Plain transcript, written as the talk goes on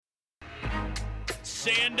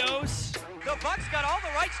Sandos. The Bucks got all the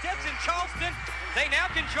right steps in Charleston. They now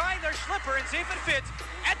can try their slipper and see if it fits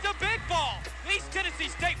at the big ball. East Tennessee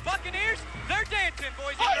State Buccaneers, they're dancing,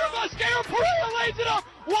 boys and girls. Perea lays it up.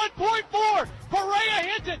 1.4. Perea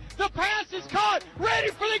hits it. The pass is caught. Ready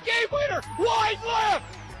for the game winner. Wide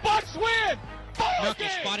left. Bucks win. Milky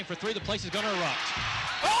spotting for three. The place is going to erupt.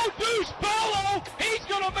 Oh, Deuce Bello. He's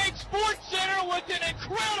going to make Sports Center with an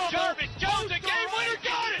incredible. Jarvis Jones, the game winner,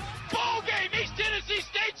 got it. Ball game. East Tennessee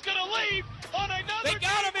State's going to leave on another. They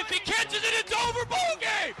got him. If he catches it, it's over. Ball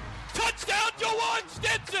game. Touchdown, Jawan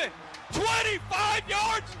Stinson. 25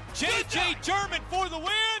 yards. J.J. German for the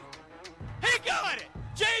win. He got it.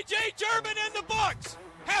 J.J. German and the Bucks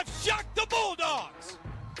have shocked the Bulldogs.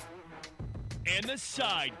 And the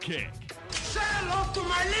sidekick. Say hello to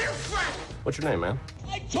my little friend. What's your name, man?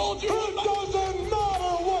 I told you it doesn't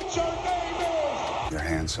matter what your name is. You're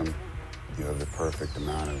handsome. You have the perfect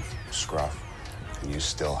amount of scruff, and you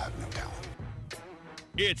still have no talent.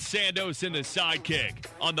 It's Sandos and the sidekick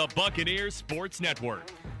on the Buccaneers Sports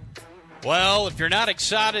Network. Well, if you're not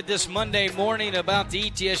excited this Monday morning about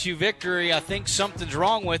the ETSU victory, I think something's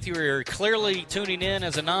wrong with you. You're clearly tuning in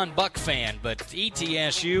as a non-Buck fan. But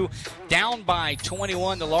ETSU down by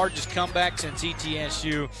 21, the largest comeback since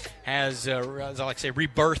ETSU has, as I like to say,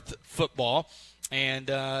 rebirthed football. And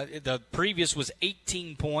the previous was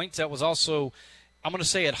 18 points. That was also, I'm going to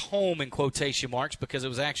say at home in quotation marks because it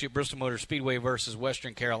was actually at Bristol Motor Speedway versus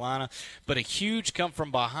Western Carolina. But a huge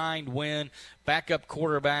come-from-behind win. Backup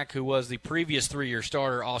quarterback who was the previous 3-year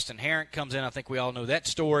starter, Austin Herink, comes in. I think we all know that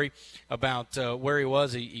story about where he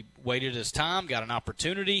was. He waited his time, got an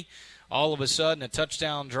opportunity. All of a sudden, a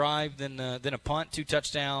touchdown drive, then a punt, 2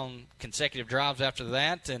 touchdown consecutive drives after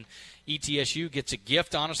that. And ETSU gets a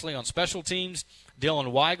gift, honestly, on special teams.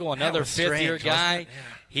 Dylan Weigel, another fifth-year guy. Yeah.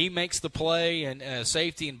 He makes the play and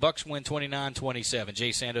safety, and Bucks win 29-27.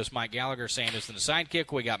 Jay Sandos, Mike Gallagher, Sandos and the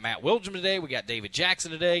sidekick. We got Matt Wilgem today. We got David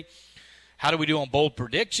Jackson today. How do we do on bold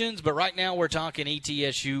predictions? But right now we're talking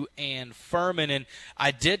ETSU and Furman. And I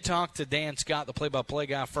did talk to Dan Scott, the play-by-play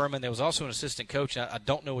guy, Furman. There was also an assistant coach. I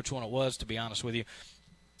don't know which one it was, to be honest with you,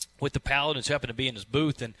 with the Paladins who happened to be in his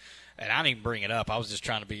booth. And I didn't even bring it up. I was just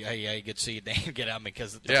trying to be, hey, good to see you, Dan, get at me,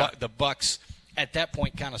 because the Bucks at that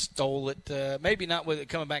point kind of stole it. Maybe not with it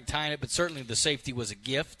coming back tying it, but certainly the safety was a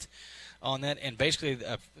gift on that. And basically,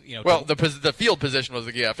 well, the field position was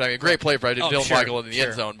a gift. I mean, great play for Dylan Weigel in the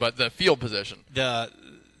end zone, but the field position.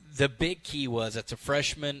 The big key was that's a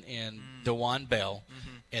freshman in DeJuan Bell,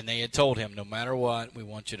 and they had told him, no matter what, we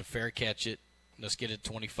want you to fair catch it. Let's get it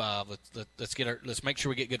 25. Let's make sure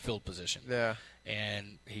we get good field position. Yeah.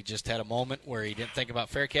 And he just had a moment where he didn't think about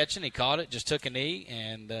fair catching. He caught it, just took a knee,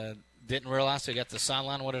 and didn't realize he got the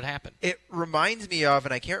sideline what had happened. It reminds me of,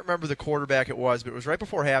 and I can't remember the quarterback it was, but it was right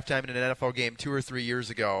before halftime in an NFL game 2 or 3 years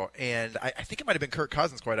ago, and I think it might have been Kirk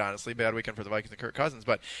Cousins, quite honestly. Bad weekend for the Vikings and Kirk Cousins,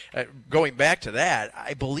 but going back to that,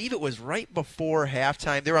 I believe it was right before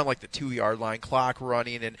halftime. They were on like the 2-yard line, clock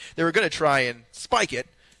running, and they were going to try and spike it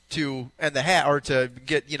to end the hat, or to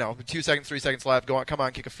get 2 seconds, 3 seconds left, go on, come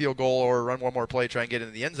on, kick a field goal, or run one more play, try and get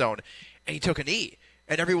into the end zone, and he took a knee.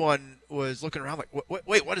 And everyone was looking around like,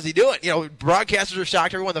 wait, what is he doing? Broadcasters are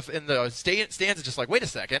shocked. Everyone in the stands is just like, wait a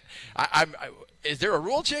second. Is there a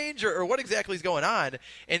rule change or what exactly is going on?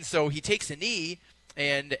 And so he takes a knee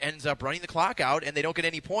and ends up running the clock out, and they don't get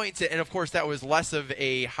any points. And, of course, that was less of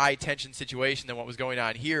a high-tension situation than what was going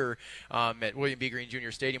on here at William B. Green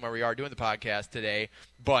Jr. Stadium, where we are doing the podcast today.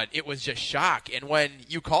 But it was just shock. And when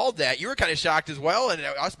you called that, you were kind of shocked as well. And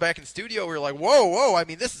us back in studio, we were like, whoa. I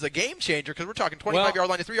mean, this is a game changer, because we're talking 25-yard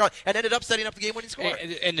line to 3-yard, and ended up setting up the game-winning score.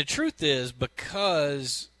 And the truth is,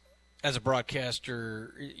 because as a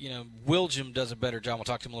broadcaster, Wilgem does a better job. We'll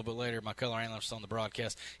talk to him a little bit later. My color analyst on the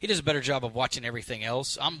broadcast. He does a better job of watching everything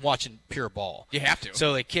else. I'm watching pure ball. You have to.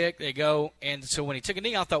 So they kick, they go, and so when he took a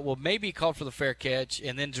knee, I thought, well, maybe he called for the fair catch,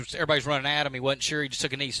 and then just everybody's running at him. He wasn't sure. He just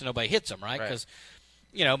took a knee so nobody hits him, right? Because,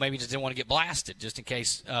 maybe he just didn't want to get blasted, just in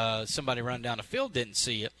case somebody running down the field didn't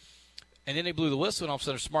see it. And then they blew the whistle, and all of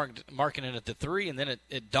a sudden they're marking it at the 3, and then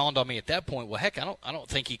it dawned on me at that point, well, heck, I don't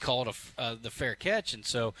think he called the fair catch, and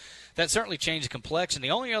so that certainly changed the complexion.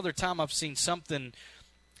 The only other time I've seen something,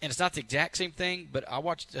 and it's not the exact same thing, but I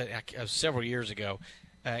watched several years ago,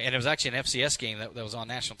 and it was actually an FCS game that was on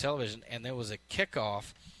national television, and there was a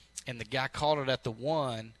kickoff, and the guy called it at the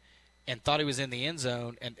 1 and thought he was in the end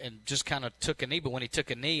zone and just kind of took a knee, but when he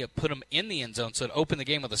took a knee, it put him in the end zone, so it opened the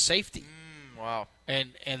game with a safety. Wow.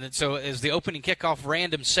 And then so is the opening kickoff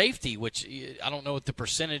random safety, which I don't know what the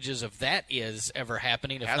percentages of that is ever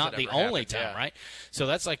happening, if not the only time, right? So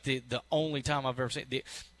that's like the only time I've ever seen.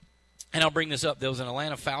 and I'll bring this up. There was an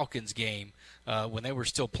Atlanta Falcons game when they were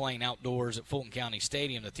still playing outdoors at Fulton County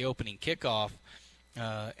Stadium at the opening kickoff,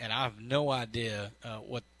 and I have no idea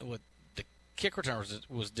what the kick returner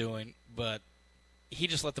was doing, but he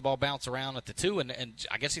just let the ball bounce around at the 2, and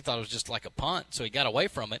I guess he thought it was just like a punt, so he got away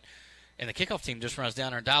from it, and the kickoff team just runs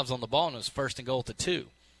down there and dives on the ball, and it was 1st and goal at the 2.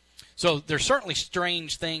 So there's certainly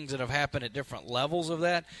strange things that have happened at different levels of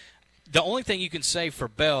that. The only thing you can say for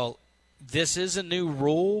Bell, this is a new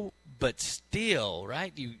rule, but still,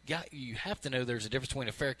 right? You have to know there's a difference between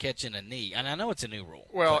a fair catch and a knee, and I know it's a new rule.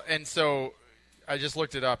 Well, and so I just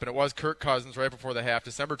looked it up, and it was Kirk Cousins right before the half,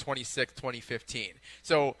 December 26th, 2015.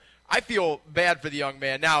 So I feel bad for the young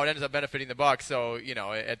man. Now it ends up benefiting the Bucs, so,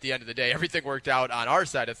 at the end of the day, everything worked out on our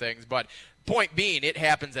side of things. But point being, it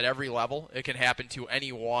happens at every level. It can happen to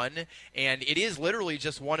anyone, and it is literally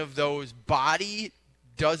just one of those body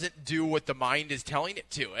doesn't do what the mind is telling it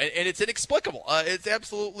to. And it's inexplicable. It's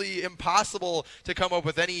absolutely impossible to come up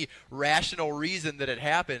with any rational reason that it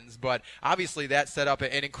happens. But obviously that set up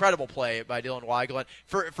an incredible play by Dylan Weigel.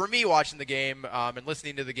 For me, watching the game and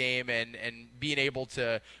listening to the game and being able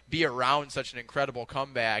to be around such an incredible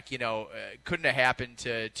comeback, couldn't have happened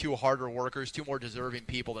to two harder workers, two more deserving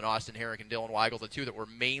people than Austin Herink and Dylan Weigel, the two that were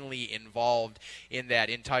mainly involved in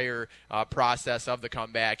that entire process of the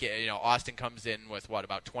comeback. Austin comes in with,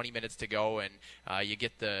 about 20 minutes to go, and you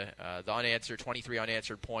get the 23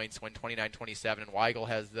 unanswered points, win 29-27, and Weigel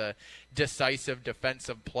has the decisive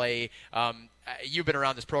defensive play. You've been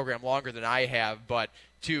around this program longer than I have, but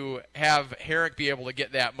to have Herink be able to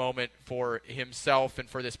get that moment for himself and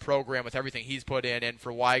for this program with everything he's put in, and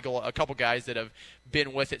for Weigel, a couple guys that have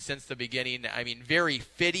been with it since the beginning, very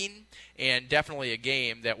fitting, and definitely a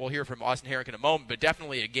game that we'll hear from Austin Herink in a moment, but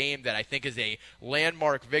definitely a game that I think is a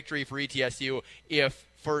landmark victory for ETSU, if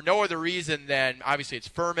for no other reason than obviously it's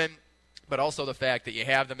Furman, but also the fact that you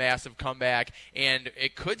have the massive comeback, and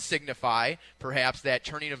it could signify perhaps that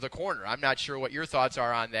turning of the corner. I'm not sure what your thoughts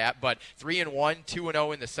are on that, but 3-1,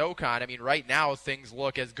 2-0 in the SoCon. Right now things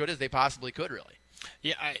look as good as they possibly could, really.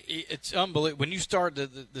 Yeah, it's unbelievable. When you start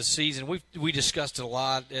the season, we discussed it a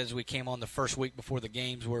lot as we came on the first week before the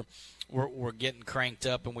games. We're getting cranked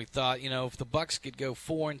up, and we thought, if the Bucs could go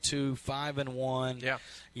 4-2, 5-1,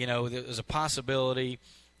 there's a possibility.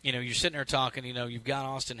 You're sitting there talking, you've got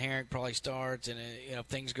Austin Herink probably starts, and, if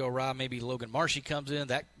things go right, maybe Logan Marshy comes in.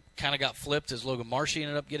 That kind of got flipped as Logan Marshy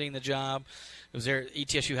ended up getting the job.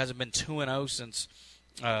 ETSU hasn't been 2-0 since,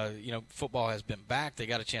 football has been back. They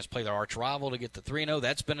got a chance to play their arch rival to get the 3-0.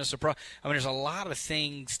 That's been a surprise. There's a lot of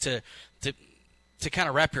things to kind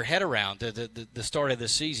of wrap your head around the start of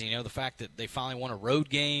this season. The fact that they finally won a road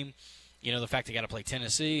game. The fact they got to play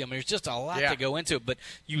Tennessee. There's just a lot to go into it. But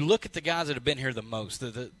you look at the guys that have been here the most,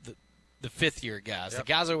 the fifth-year guys, the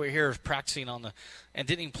guys over here practicing and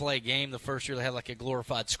didn't even play a game the first year. They had like a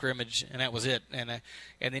glorified scrimmage, and that was it. And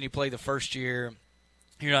then you play the first year.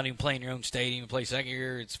 You're not even playing your own stadium. You play second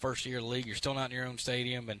year. It's first year of the league. You're still not in your own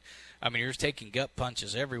stadium. And, you're just taking gut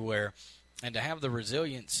punches everywhere. And to have the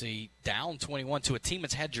resiliency down 21 to a team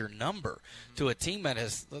that's had your number, to a team that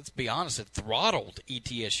has, let's be honest, have throttled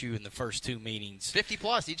ETSU in the first two meetings.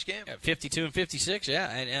 50-plus each game. 52 and 56, yeah.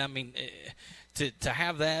 And to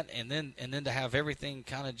have that and then to have everything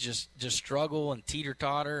kind of just struggle and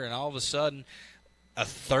teeter-totter, and all of a sudden a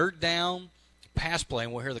third down pass play,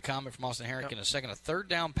 and we'll hear the comment from Austin Herink in a second, a third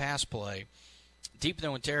down pass play deep in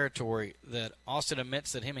their own territory that Austin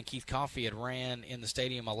admits that him and Keith Coffey had ran in the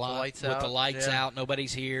stadium a lot with the lights out.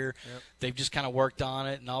 Nobody's here. Yep. They've just kind of worked on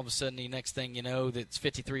it, and all of a sudden the next thing you know, that's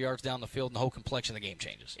 53 yards down the field and the whole complexion of the game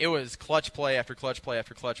changes. It was clutch play after clutch play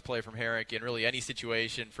after clutch play from Herink in really any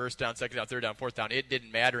situation, first down, second down, third down, fourth down. It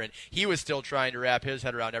didn't matter, and he was still trying to wrap his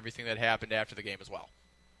head around everything that happened after the game as well.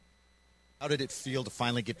 How did it feel to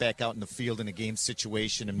finally get back out in the field in a game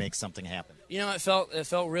situation and make something happen? It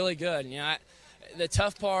felt really good. The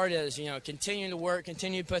tough part is, continuing to work,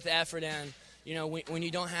 continue to put the effort in, when you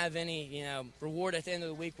don't have any, reward at the end of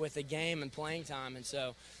the week with the game and playing time. And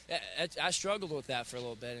so I struggled with that for a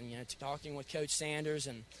little bit. And, talking with Coach Sanders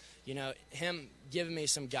and, him giving me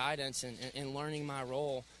some guidance and learning my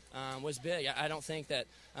role was big. I don't think that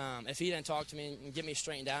if he didn't talk to me and get me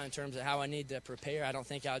straightened out in terms of how I need to prepare, I don't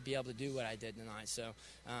think I would be able to do what I did tonight. So,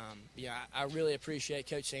 I really appreciate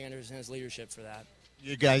Coach Sanders and his leadership for that.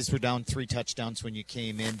 You guys were down 3 touchdowns when you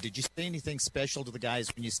came in. Did you say anything special to the guys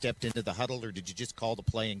when you stepped into the huddle, or did you just call the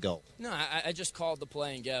play and go? No, I just called the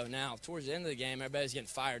play and go. Now, towards the end of the game, everybody's getting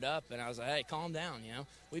fired up, and I was like, hey, calm down,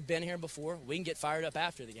 We've been here before. We can get fired up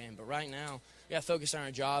after the game, but right now we got to focus on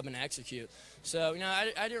our job and execute. So,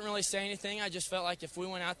 I didn't really say anything. I just felt like if we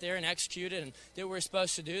went out there and executed and did what we were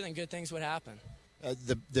supposed to do, then good things would happen.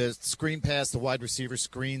 The screen pass, the wide receiver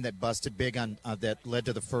screen that busted big on that led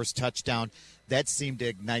to the first touchdown, that seemed to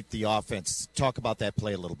ignite the offense. Talk about that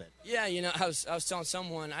play a little bit. Yeah, I was telling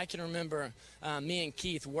someone, I can remember me and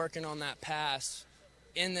Keith working on that pass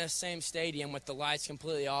in the same stadium with the lights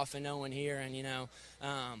completely off and no one here, and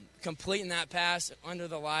completing that pass under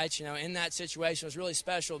the lights, in that situation was really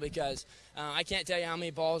special because I can't tell you how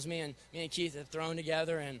many balls me and Keith have thrown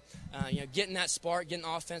together, and getting that spark, getting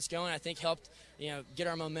offense going, I think helped get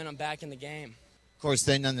our momentum back in the game. Of course,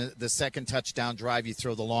 then on the second touchdown drive, you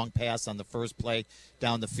throw the long pass on the first play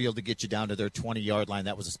down the field to get you down to their 20-yard line.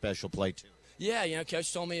 That was a special play too. Yeah,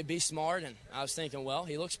 Coach told me to be smart, and I was thinking, well,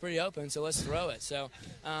 he looks pretty open, so let's throw it. So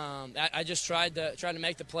I just tried to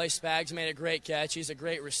make the play. Spags made a great catch. He's a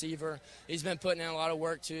great receiver. He's been putting in a lot of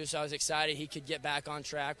work too, so I was excited he could get back on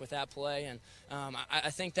track with that play, and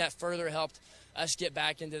I think that further helped us get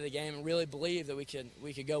back into the game and really believe that we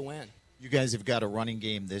could go win. You guys have got a running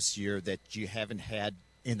game this year that you haven't had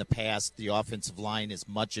in the past. The offensive line is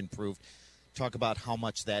much improved. Talk about how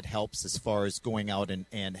much that helps as far as going out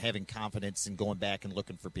and having confidence and going back and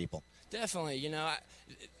looking for people. Definitely.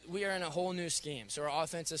 We are in a whole new scheme, so our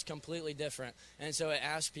offense is completely different, and so it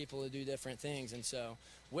asks people to do different things. And so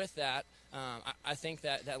with that, I think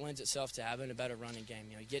that lends itself to having a better running game,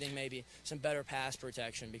 getting maybe some better pass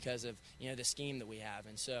protection because of the scheme that we have.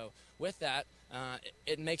 And so with that,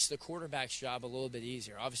 it makes the quarterback's job a little bit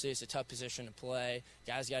easier. Obviously, it's a tough position to play.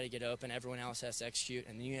 Guys got to get open. Everyone else has to execute,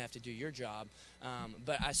 and then you have to do your job.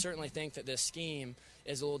 But I certainly think that this scheme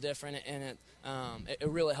is a little different, and it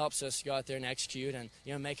really helps us go out there and execute and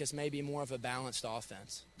make us maybe more of a balanced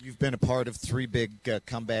offense. You've been a part of 3 big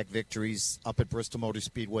comeback victories up at Bristol Motor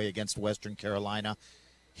Speedway against Western Carolina.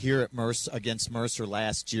 Here at against Mercer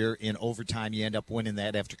last year in overtime, you end up winning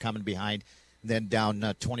that after coming behind, then down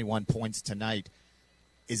 21 points tonight.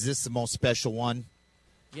 Is this the most special one?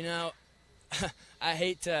 I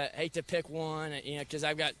hate to pick one, because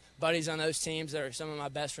I've got buddies on those teams that are some of my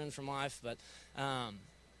best friends from life. But,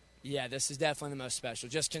 yeah, this is definitely the most special,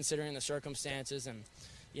 just considering the circumstances and,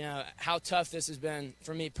 how tough this has been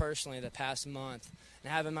for me personally the past month.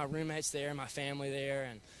 And having my roommates there, my family there,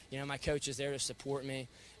 and, my coaches there to support me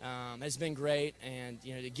has been great. And,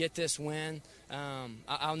 to get this win,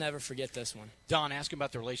 I'll never forget this one. Don, ask him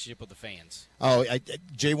about the relationship with the fans. Oh,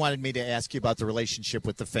 Jay wanted me to ask you about the relationship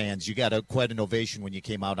with the fans. You got quite an ovation when you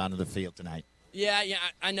came out onto the field tonight. Yeah,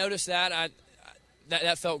 I noticed that.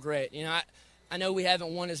 That felt great. I know we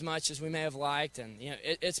haven't won as much as we may have liked, and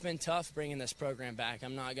it's been tough bringing this program back.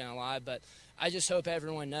 I'm not going to lie, but I just hope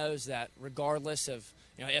everyone knows that regardless of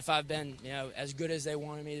if I've been as good as they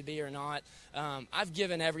wanted me to be or not, I've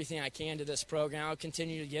given everything I can to this program. I'll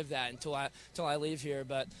continue to give that until I leave here.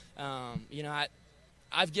 But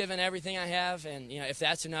I've given everything I have, and if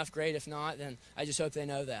that's enough, great. If not, then I just hope they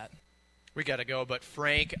know that. We got to go, but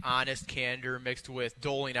frank, honest candor mixed with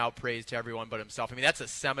doling out praise to everyone but himself. I mean, that's a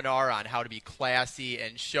seminar on how to be classy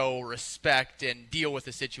and show respect and deal with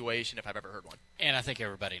the situation if I've ever heard one. And I think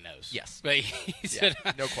everybody knows. Yes. But he said,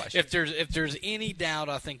 no question. If there's any doubt,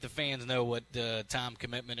 I think the fans know what time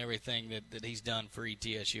commitment, everything that he's done for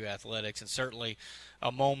ETSU athletics, and certainly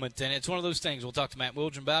a moment. And it's one of those things. We'll talk to Matt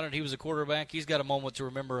Wilgen about it. He was a quarterback. He's got a moment to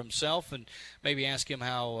remember himself, and maybe ask him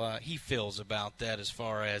how he feels about that as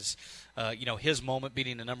far as his moment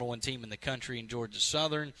beating the number 1 team in the country in Georgia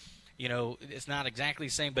Southern. It's not exactly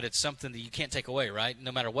the same, but it's something that you can't take away, right?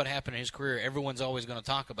 No matter what happened in his career, everyone's always going to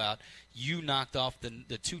talk about you knocked off the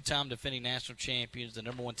 2-time defending national champions, the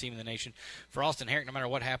number 1 team in the nation. For Austin Herrick, no matter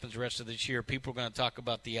what happens the rest of this year, people are going to talk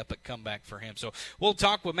about the epic comeback for him. So we'll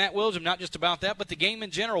talk with Matt Wilgen, not just about that, but the game in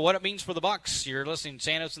general, what it means for the Bucs. You're listening to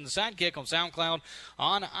Sandos and the Sidekick on SoundCloud,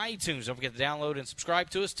 on iTunes. Don't forget to download and subscribe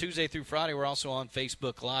to us Tuesday through Friday. We're also on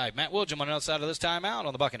Facebook Live. Matt Wilgen on the other side of this timeout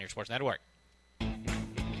on the Buccaneers Sports Network.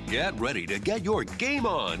 Get ready to get your game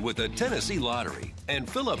on with the Tennessee Lottery and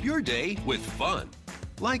fill up your day with fun.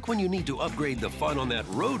 Like when you need to upgrade the fun on that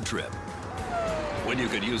road trip. When you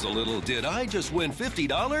could use a little "did I just win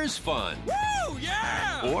 $50" fun. Woo,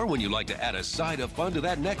 yeah! Or when you like to add a side of fun to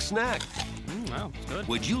that next snack. Wow, good.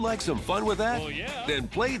 Would you like some fun with that? Oh, yeah. Then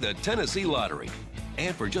play the Tennessee Lottery.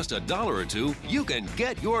 And for just $1 or $2, you can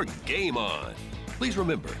get your game on. Please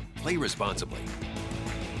remember, play responsibly.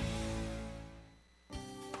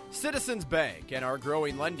 Citizens Bank and our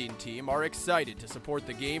growing lending team are excited to support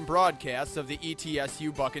the game broadcasts of the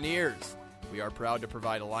ETSU Buccaneers. We are proud to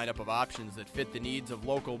provide a lineup of options that fit the needs of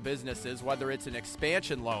local businesses, whether it's an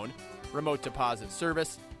expansion loan, remote deposit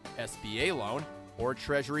service, SBA loan, or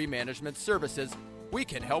treasury management services. We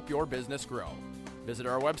can help your business grow. Visit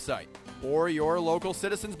our website or your local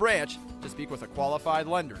Citizens branch to speak with a qualified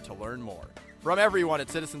lender to learn more. From everyone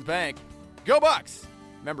at Citizens Bank, go Bucks!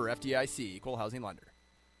 Member FDIC, Equal Housing Lender.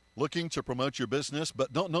 Looking to promote your business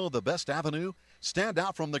but don't know the best avenue? Stand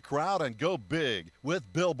out from the crowd and go big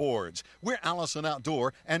with billboards. We're Allison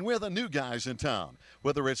Outdoor, and we're the new guys in town.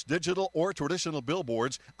 Whether it's digital or traditional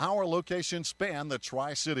billboards, our locations span the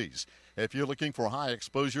Tri-Cities. If you're looking for high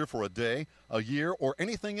exposure for a day, a year, or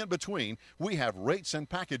anything in between, we have rates and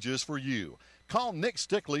packages for you. Call Nick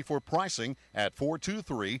Stickley for pricing at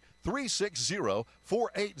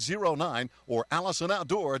 423-360-4809 or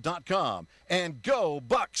AllisonOutdoor.com. And go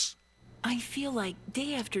Bucks! I feel like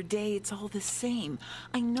day after day it's all the same.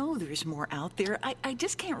 I know there's more out there. I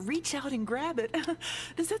just can't reach out and grab it.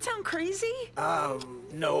 Does that sound crazy?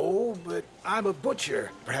 No, but I'm a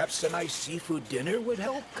butcher. Perhaps a nice seafood dinner would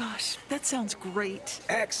help? Gosh, that sounds great.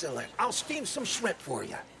 Excellent. I'll steam some shrimp for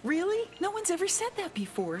you. Really? No one's ever said that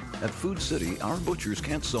before. At Food City, our butchers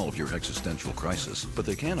can't solve your existential crisis, but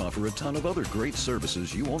they can offer a ton of other great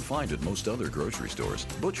services you won't find at most other grocery stores.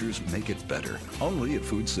 Butchers make it better. Only at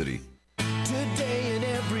Food City. Today and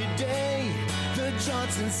every day, the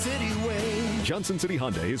Johnson City way. Johnson City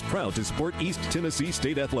Hyundai is proud to support East Tennessee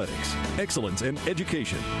State Athletics. Excellence and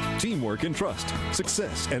education, teamwork and trust,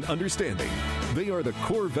 success and understanding. They are the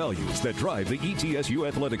core values that drive the ETSU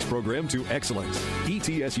Athletics program to excellence.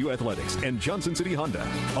 ETSU Athletics and Johnson City Honda,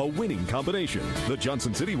 a winning combination. The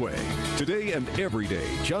Johnson City way. Today and every day,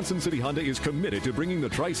 Johnson City Honda is committed to bringing the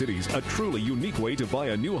Tri-Cities a truly unique way to buy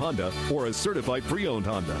a new Honda or a certified pre-owned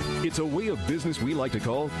Honda. It's a way of business we like to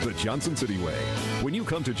call the Johnson City way. When you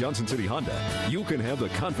come to Johnson City Honda, you can have the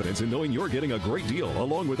confidence in knowing you're getting a great deal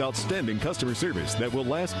along with outstanding customer service that will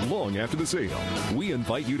last long after the sale. We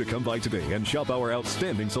invite you to come by today and shop our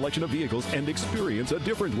outstanding selection of vehicles and experience a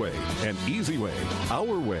different way, an easy way,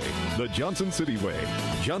 our way, the Johnson City way.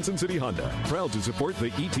 Johnson City Honda, proud to support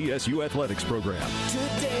the ETSU Athletics program.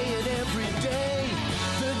 Today and every day,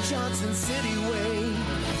 the Johnson City way.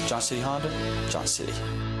 Johnson City Honda, Johnson City.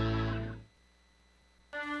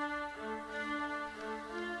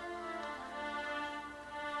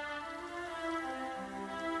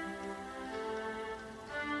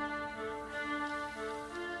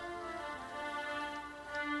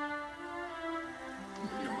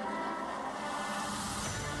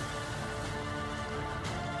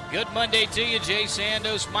 Good Monday to you, Jay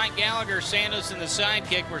Sandos, Mike Gallagher, Sandos and the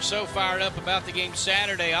Sidekick. We're so fired up about the game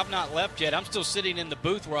Saturday. I've not left yet. I'm still sitting in the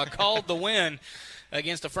booth where I called the win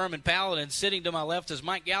against the Furman Paladins. Sitting to my left is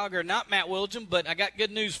Mike Gallagher, not Matt Wilgem, but I got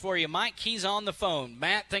good news for you. Mike, he's on the phone.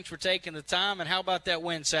 Matt, thanks for taking the time, and how about that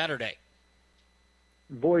win Saturday?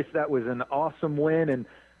 Boyce, that was an awesome win, and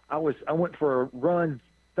I went for a run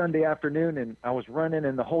Sunday afternoon, and I was running,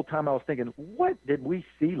 and the whole time I was thinking, what did we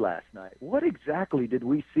see last night? What exactly did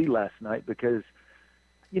we see last night? Because,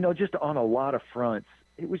 just on a lot of fronts,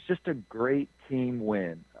 it was just a great team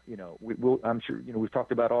win. I'm sure, we've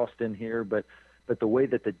talked about Austin here, but the way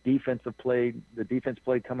that the defense played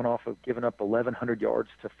coming off of giving up 1,100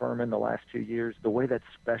 yards to Furman the last 2 years, the way that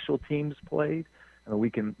special teams played, we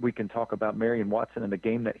can talk about Marion Watson and the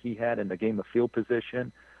game that he had and the game of field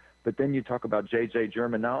position. But then you talk about J.J.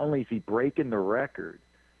 German. Not only is he breaking the record,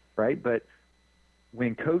 right, but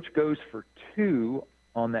when Coach goes for 2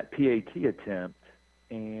 on that PAT attempt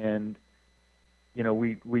and,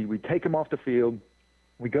 we take him off the field,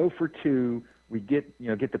 we go for 2, we get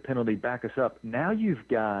the penalty, back us up. Now you've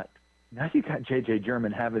got J.J.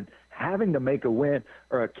 German having to make a win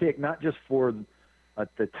or a kick, not just for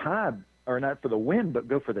the tie, or not for the win, but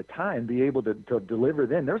go for the tie and be able to deliver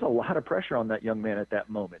then. There's a lot of pressure on that young man at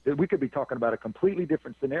that moment. We could be talking about a completely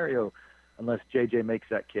different scenario unless JJ makes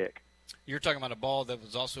that kick. You're talking about a ball that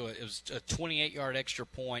was also a 28-yard extra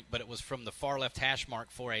point, but it was from the far left hash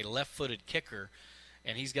mark for a left-footed kicker,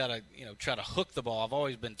 and he's got to try to hook the ball. I've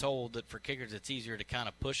always been told that for kickers it's easier to kind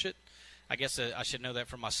of push it. I guess I should know that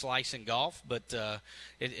from my slice in golf, but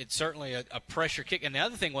it's certainly a pressure kick. And the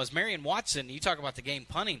other thing was Marion Watson, you talk about the game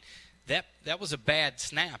punting, that was a bad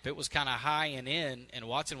snap. It was kind of high and in, and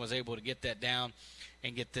Watson was able to get that down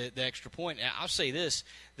and get the extra point. And I'll say this,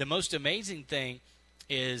 the most amazing thing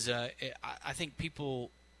is I think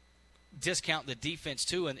people discount the defense,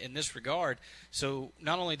 too, in this regard. So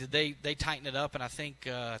not only did they tighten it up, and I think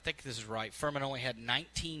this is right, Furman only had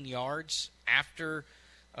 19 yards after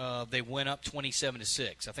they went up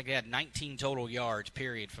 27-6. I think they had 19 total yards,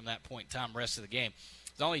 period, from that point in time, rest of the game.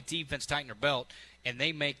 The only defense tightened their belt, and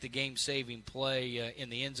they make the game-saving play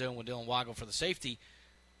in the end zone with Dylan Weigel for the safety.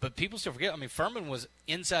 But people still forget, Furman was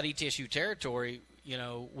inside ETSU territory,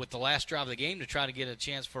 with the last drive of the game to try to get a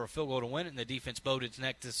chance for a field goal to win it, and the defense bowed its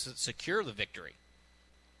neck to secure the victory.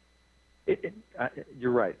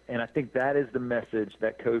 You're right, and I think that is the message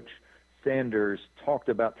that Coach Sanders talked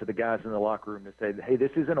about to the guys in the locker room to say, hey,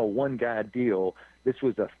 this isn't a one-guy deal. This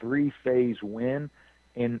was a 3-phase win.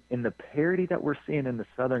 And in the parity that we're seeing in the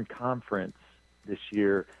Southern Conference this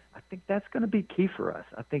year, I think that's going to be key for us.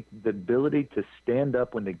 I think the ability to stand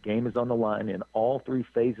up when the game is on the line in all 3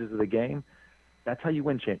 phases of the game, that's how you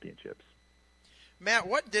win championships. Matt,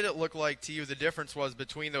 what did it look like to you the difference was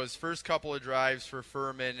between those first couple of drives for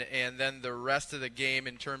Furman and then the rest of the game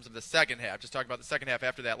in terms of the second half? Just talking about the second half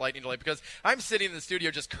after that lightning delay, because I'm sitting in the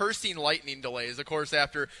studio just cursing lightning delays. Of course,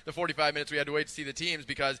 after the 45 minutes we had to wait to see the teams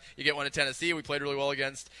because you get one at Tennessee. We played really well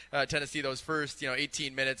against Tennessee those first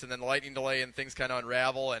 18 minutes, and then the lightning delay and things kind of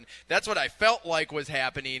unravel. And that's what I felt like was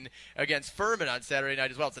happening against Furman on Saturday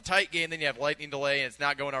night as well. It's a tight game, then you have lightning delay, and it's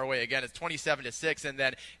not going our way again. It's 27-6, and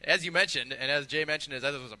then, as you mentioned, and as Jay mentioned, as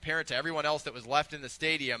it was apparent to everyone else that was left in the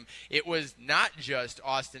stadium, it was not just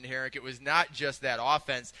Austin Herink. It was not just that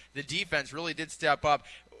offense. The defense really did step up.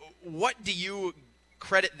 What do you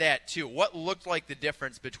credit that to? What looked like the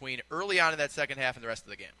difference between early on in that second half and the rest of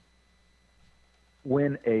the game?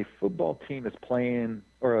 When a football team is playing,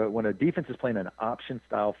 or when a defense is playing an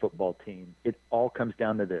option-style football team, it all comes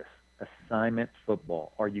down to this: assignment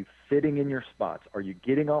football. Are you fitting in your spots? Are you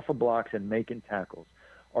getting off of blocks and making tackles?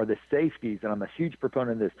 Are the safeties, and I'm a huge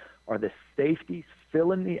proponent of this, are the safeties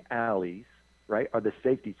filling the alleys, right? Are the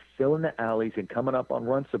safeties filling the alleys and coming up on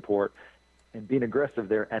run support and being aggressive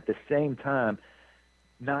there at the same time,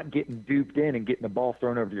 not getting duped in and getting the ball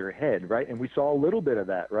thrown over your head, right? And we saw a little bit of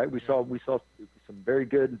that, right? We saw some very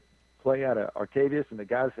good play out of Artavius and the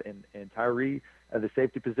guys and Tyree at the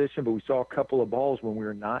safety position, but we saw a couple of balls when we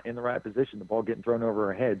were not in the right position, the ball getting thrown over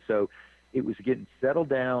our head. So it was getting settled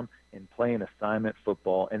down and playing assignment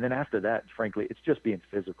football. And then after that, frankly, it's just being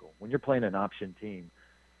physical. When you're playing an option team,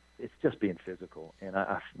 it's just being physical. And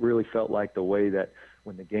I really felt like the way that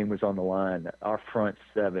when the game was on the line, our front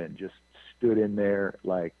seven just stood in there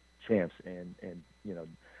like champs. And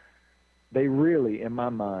they really, in my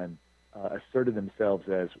mind, asserted themselves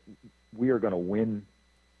as, we are going to win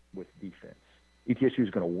with defense. ETSU is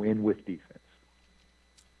going to win with defense.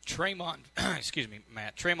 Tremont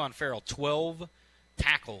Farrell, 12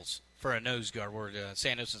 tackles for a nose guard. We're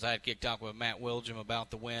Sandos and Sidekick talking with Matt Wilgem about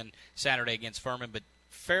the win Saturday against Furman, but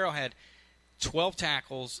Farrell had 12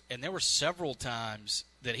 tackles, and there were several times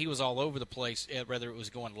that he was all over the place, whether it was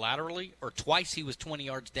going laterally or twice he was 20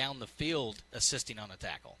 yards down the field assisting on a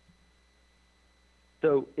tackle.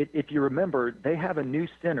 So if you remember, they have a new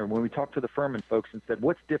center. When we talked to the Furman folks and said,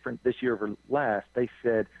 what's different this year over last, they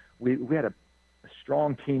said, we had a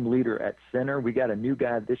strong team leader at center. We got a new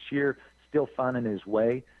guy this year, still finding his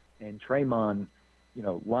way, and Tremont,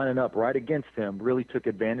 lining up right against him really took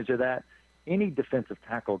advantage of that. Any defensive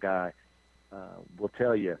tackle guy will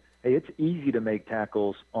tell you, hey, it's easy to make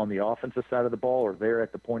tackles on the offensive side of the ball or there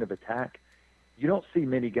at the point of attack. You don't see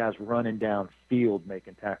many guys running down field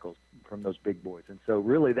making tackles from those big boys. And so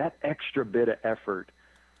really that extra bit of effort,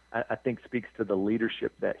 I think, speaks to the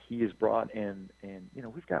leadership that he has brought. And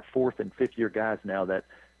we've got 4th and 5th year guys now that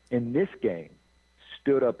in this game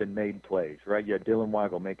stood up and made plays, right? You had Dylan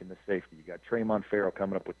Weigel making the safety. You got Tremont Farrell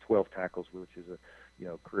coming up with 12 tackles, which is a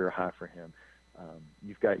career high for him.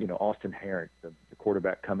 You've got, Austin Herink, the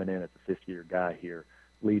quarterback, coming in as the 5th year guy here,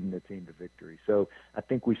 leading the team to victory. So I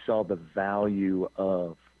think we saw the value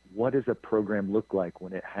of what does a program look like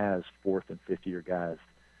when it has 4th and 5th year guys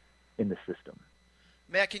in the system.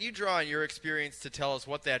 Matt, can you draw on your experience to tell us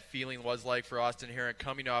what that feeling was like for Austin Herink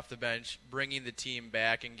coming off the bench, bringing the team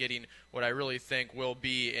back, and getting what I really think will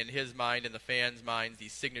be, in his mind and the fans' minds, the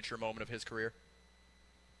signature moment of his career?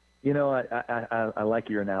 I like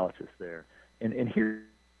your analysis there. And here,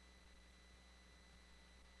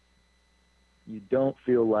 you don't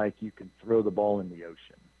feel like you can throw the ball in the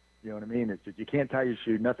ocean. You know what I mean? It's just, you can't tie your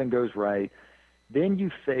shoe, nothing goes right. Then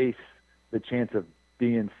you face the chance of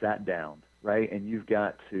being sat down, right? And you've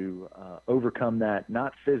got to overcome that,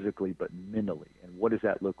 not physically, but mentally. And what does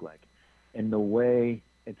that look like? And the way,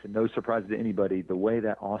 it's no surprise to anybody, the way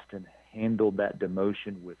that Austin handled that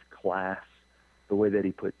demotion with class, the way that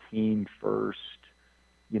he put team first,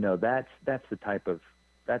 that's the type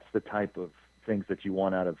of things that you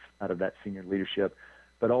want out of that senior leadership.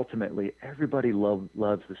 But ultimately, everybody loves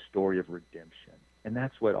the story of redemption, and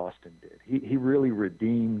that's what Austin did. He really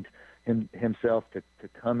redeemed himself to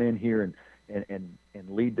come in here and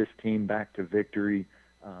lead this team back to victory.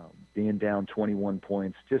 Being down 21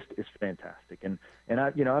 points just is fantastic. And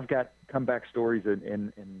I've got comeback stories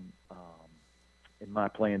in my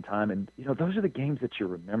playing time, and those are the games that you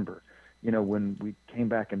remember. When we came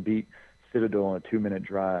back and beat Citadel on a 2-minute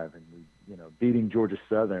drive, and we beating Georgia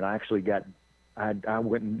Southern, I I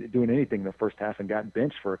wasn't doing anything in the first half and got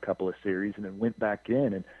benched for a couple of series and then went back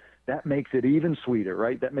in. And that makes it even sweeter,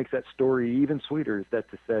 right? That makes that story even sweeter, is that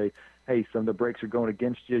to say, hey, some of the breaks are going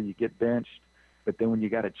against you, you get benched, but then when you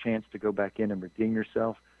got a chance to go back in and redeem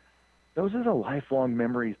yourself, those are the lifelong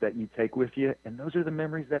memories that you take with you, and those are the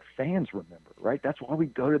memories that fans remember, right? That's why we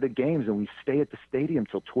go to the games and we stay at the stadium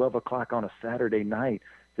till 12 o'clock on a Saturday night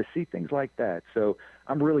to see things like that. So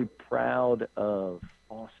I'm really proud of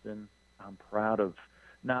Austin. I'm proud of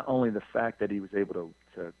not only the fact that he was able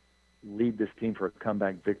to lead this team for a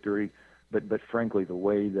comeback victory, but frankly, the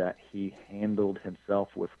way that he handled himself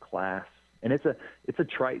with class. And it's a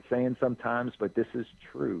trite saying sometimes, but this is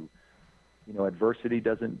true. You know, adversity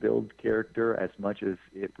doesn't build character as much as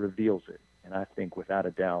it reveals it. And I think, without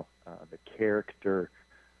a doubt, the character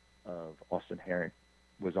of Austin Herring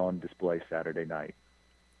was on display Saturday night.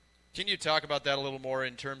 Can you talk about that a little more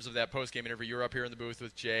in terms of that post-game interview? You were up here in the booth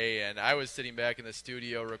with Jay, and I was sitting back in the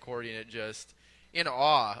studio recording it, just in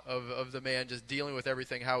awe of the man just dealing with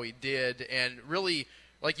everything how he did, and really,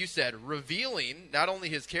 like you said, revealing not only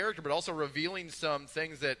his character, but also revealing some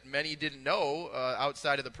things that many didn't know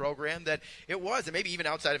outside of the program, that it was, and maybe even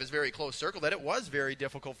outside of his very close circle, that it was very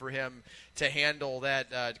difficult for him to handle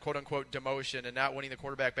that quote-unquote demotion and not winning the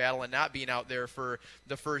quarterback battle and not being out there for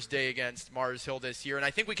the first day against Mars Hill this year. And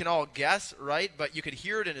I think we can all guess, right? But you could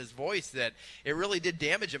hear it in his voice that it really did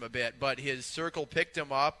damage him a bit, but his circle picked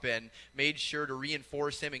him up and made sure to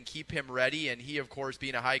reinforce him and keep him ready. And he, of course,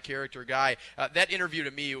 being a high-character guy, that interview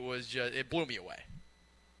to me was just, it blew me away.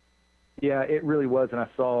 Yeah, it really was, and I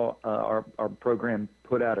saw our program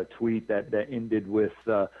put out a tweet that ended with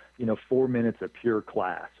 4 minutes of pure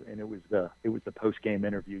class, and it was the post game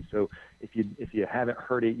interview. So if you haven't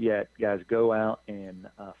heard it yet, guys, go out and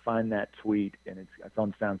find that tweet, and it's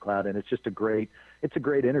on SoundCloud, and it's just a great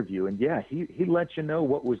interview. And yeah, he let you know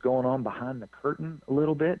what was going on behind the curtain a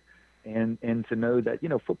little bit, and to know that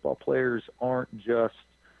football players aren't just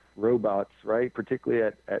robots, right?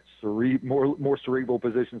 Particularly at more cerebral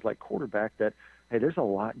positions like quarterback, that hey, there's a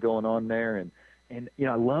lot going on there. And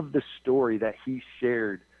I love the story that he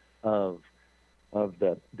shared of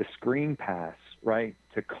the screen pass, right,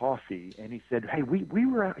 to Coffee. And he said, hey, we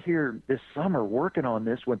were out here this summer working on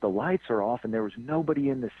this when the lights are off and there was nobody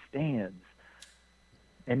in the stands.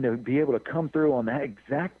 And to be able to come through on that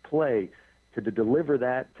exact play, to deliver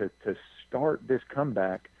that, to start this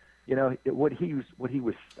comeback, what he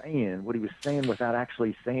was saying without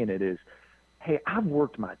actually saying it is, hey, I've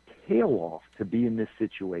worked my tail off to be in this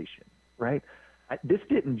situation, right? This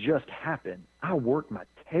didn't just happen. I worked my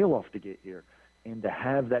tail off to get here. And to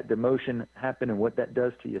have that demotion happen and what that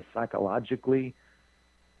does to you psychologically,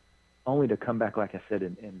 only to come back, like I said,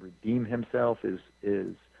 and redeem himself is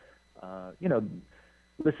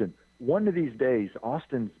listen, one of these days,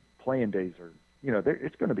 Austin's playing days are,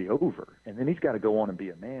 it's going to be over. And then he's got to go on and be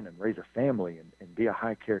a man and raise a family and be a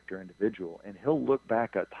high-character individual. And he'll look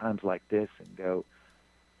back at times like this and go,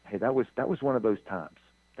 hey, that was one of those times.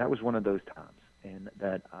 That was one of those times. And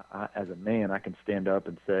that I, as a man, I can stand up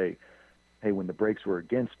and say, hey, when the breaks were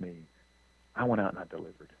against me, I went out and I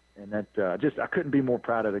delivered. And that I couldn't be more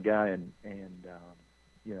proud of the guy and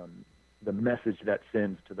the message that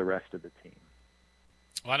sends to the rest of the team.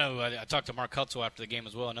 Well, I know I talked to Mark Hutzel after the game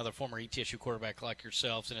as well, another former ETSU quarterback like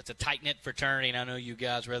yourselves, and it's a tight-knit fraternity, and I know you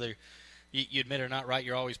guys, whether you admit it or not, right,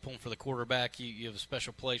 you're always pulling for the quarterback. You have a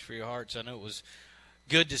special place for your hearts. I know it was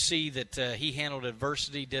good to see that he handled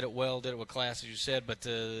adversity, did it well, did it with class, as you said, but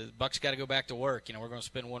Buck's got to go back to work. We're going to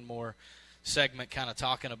spend one more segment kind of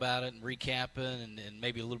talking about it and recapping and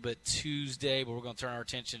maybe a little bit Tuesday, but we're going to turn our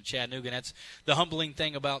attention to Chattanooga. And that's the humbling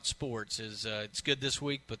thing about sports is it's good this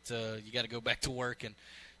week, but you got to go back to work and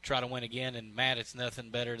try to win again. And, Matt, it's nothing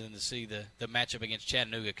better than to see the matchup against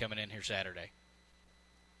Chattanooga coming in here Saturday.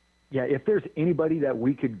 Yeah, if there's anybody that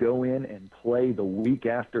we could go in and play the week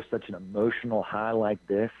after such an emotional high like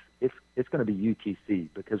this, it's going to be UTC,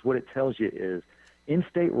 because what it tells you is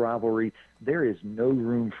in-state rivalry, there is no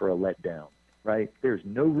room for a letdown, right? There's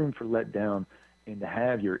no room for letdown, and to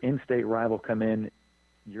have your in-state rival come in,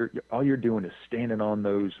 all you're doing is standing on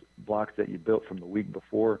those blocks that you built from the week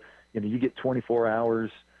before. You get 24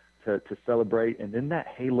 hours to celebrate, and then that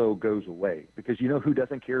halo goes away, because who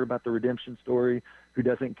doesn't care about the redemption story, who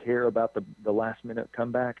doesn't care about the last-minute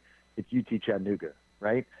comeback? It's UT Chattanooga,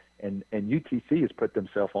 right? And UTC has put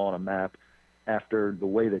themselves on a map after the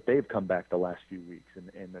way that they've come back the last few weeks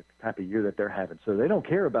and the type of year that they're having. So they don't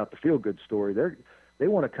care about the feel-good story. They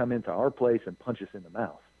want to come into our place and punch us in the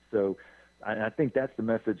mouth. So I think that's the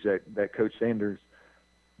message that Coach Sanders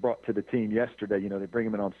brought to the team yesterday. They bring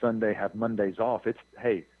them in on Sunday, have Mondays off. It's,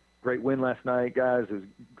 hey, great win last night, guys. It was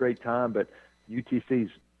a great time, but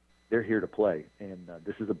UTC's, they're here to play, and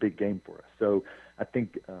this is a big game for us. So I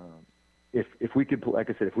think if we could, like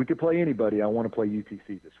I said, if we could play anybody, I want to play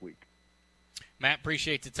UTC this week. Matt,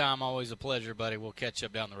 appreciate the time. Always a pleasure, buddy. We'll catch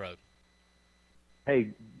up down the road. Hey,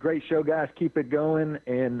 great show, guys. Keep it going,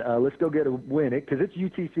 and let's go get a win. Because it's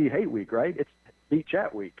UTC Hate Week, right? It's Beat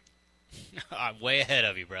Chat Week. I'm way ahead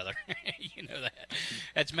of you, brother. You know that.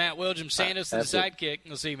 That's Matt Williams, Sandos, the sidekick.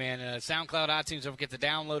 We'll see, man. SoundCloud, iTunes, don't forget to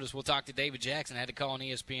download us. We'll talk to David Jackson. Had to call on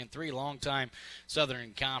ESPN3, longtime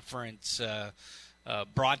Southern Conference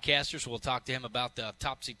broadcasters. We'll talk to him about the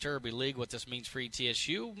Topsy-Turvy League, what this means for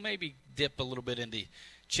ETSU. Maybe dip a little bit into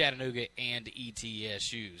Chattanooga and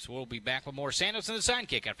ETSU. So we'll be back with more Sandos and the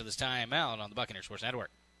Sidekick after this time out on the Buccaneers Sports Network.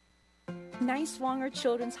 Niswonger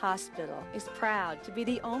Children's Hospital is proud to be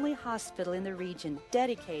the only hospital in the region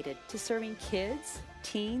dedicated to serving kids,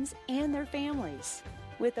 teens, and their families.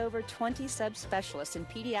 With over 20 subspecialists in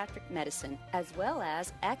pediatric medicine, as well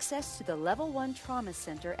as access to the Level 1 Trauma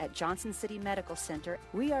Center at Johnson City Medical Center,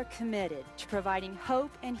 we are committed to providing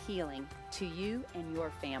hope and healing to you and your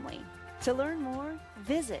family. To learn more,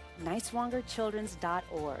 visit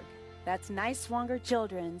niswongerchildrens.org. That's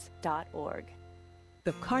niswongerchildrens.org.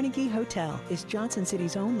 The Carnegie Hotel is Johnson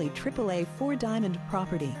City's only AAA 4-diamond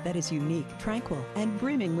property that is unique, tranquil, and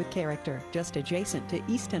brimming with character, just adjacent to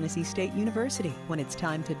East Tennessee State University. When it's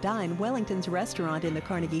time to dine, Wellington's restaurant in the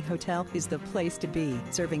Carnegie Hotel is the place to be,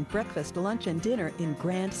 serving breakfast, lunch, and dinner in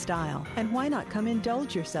grand style. And why not come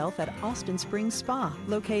indulge yourself at Austin Springs Spa,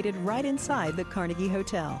 located right inside the Carnegie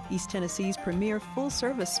Hotel. East Tennessee's premier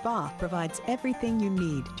full-service spa provides everything you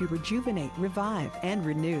need to rejuvenate, revive, and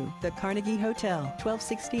renew. The Carnegie Hotel,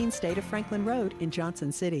 1216 State of Franklin Road in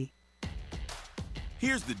Johnson City.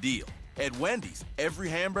 Here's the deal. At Wendy's, every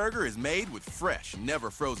hamburger is made with fresh, never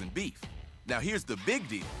frozen beef. Now here's the big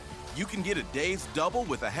deal. You can get a Dave's Double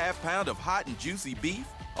with a half pound of hot and juicy beef,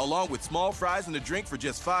 along with small fries and a drink for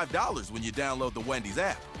just $5 when you download the Wendy's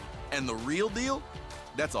app. And the real deal?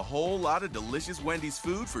 That's a whole lot of delicious Wendy's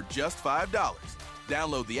food for just $5.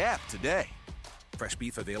 Download the app today. Fresh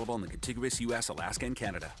beef available in the contiguous U.S., Alaska, and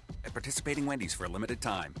Canada. At participating Wendy's for a limited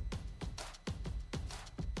time.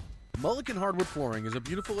 Mullican Hardwood Flooring is a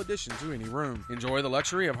beautiful addition to any room. Enjoy the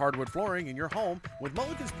luxury of hardwood flooring in your home with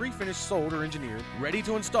Mullican's pre-finished, sold, or engineered,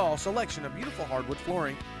 ready-to-install selection of beautiful hardwood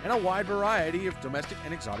flooring and a wide variety of domestic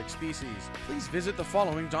and exotic species. Please visit the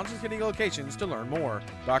following Johnson City locations to learn more: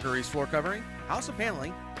 Dockery's Floor Covering, House of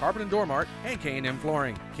Paneling, Carpet and Door Mart, and K&M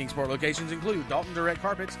Flooring. Kingsport locations include Dalton Direct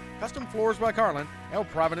Carpets, Custom Floors by Carlin, and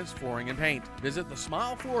Providence Flooring and Paint. Visit the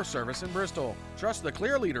Smile Floor Service in Bristol. Trust the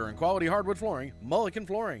clear leader in quality hardwood flooring, Mullican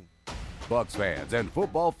Flooring. Bucs fans and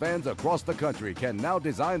football fans across the country can now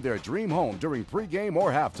design their dream home during pregame or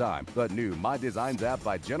halftime. The new My Designs app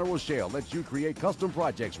by General Shale lets you create custom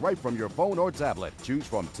projects right from your phone or tablet. Choose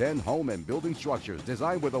from 10 home and building structures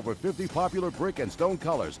designed with over 50 popular brick and stone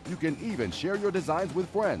colors. You can even share your designs with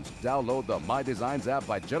friends. Download the My Designs app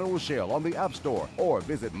by General Shale on the App Store or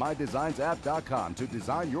visit mydesignsapp.com to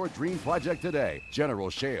design your dream project today. General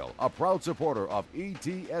Shale, a proud supporter of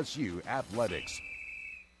ETSU Athletics.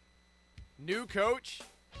 New coach,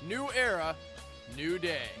 new era, new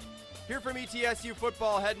day. Hear from ETSU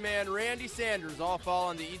football head man Randy Sanders, all fall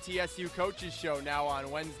on the ETSU Coaches Show now on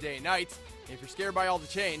Wednesday nights. If you're scared by all the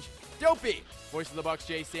change, don't be. Voice of the Bucs,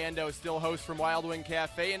 Jay Sandos, still host from Wild Wing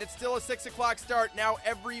Cafe, and it's still a 6 o'clock start now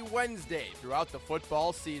every Wednesday throughout the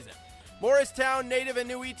football season. Morristown native and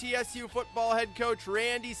new ETSU football head coach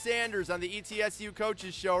Randy Sanders on the ETSU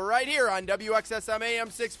Coaches Show right here on WXSM AM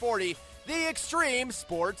 640, the Extreme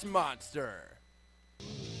Sports Monster.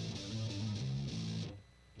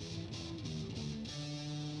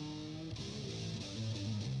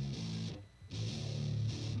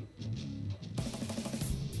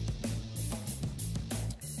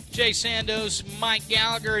 Jay Sandos, Mike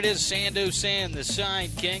Gallagher. It is Sandos and the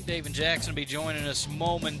Sidekick. David Jackson will be joining us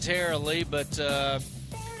momentarily, but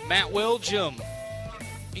Matt Wilgem,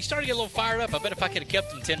 he started to get a little fired up. I bet if I could have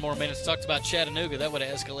kept him 10 more minutes, talked about Chattanooga, that would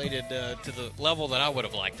have escalated to the level that I would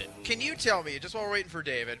have liked it. Can you tell me, just while we're waiting for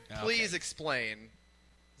David, please explain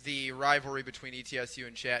the rivalry between ETSU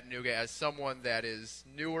and Chattanooga as someone that is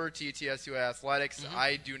newer to ETSU athletics. Mm-hmm.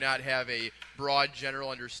 I do not have a broad general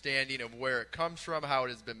understanding of where it comes from, how it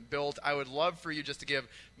has been built. I would love for you just to give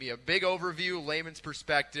me a big overview, layman's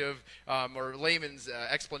perspective, or layman's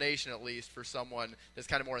explanation at least for someone that's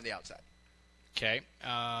kind of more on the outside. Okay.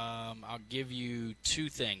 I'll give you two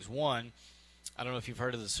things. One, I don't know if you've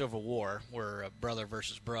heard of the Civil War, where brother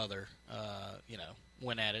versus brother,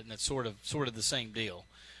 went at it, and it's sort of the same deal.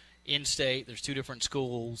 in-state. There's 2 different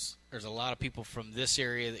schools. There's a lot of people from this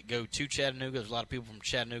area that go to Chattanooga. There's a lot of people from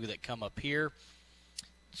Chattanooga that come up here.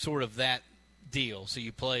 Sort of that deal. So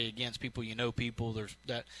you play against people, you know people. There's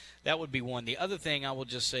that would be one. The other thing, I will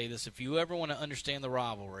just say this: if you ever want to understand the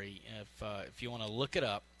rivalry, if you want to look it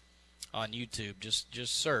up on YouTube,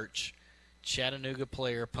 just search Chattanooga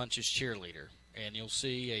player punches cheerleader, and you'll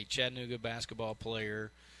see a Chattanooga basketball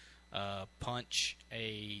player punch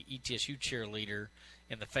a ETSU cheerleader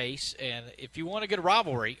in the face. And if you want to get a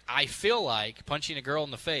rivalry, I feel like punching a girl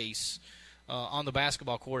in the face on the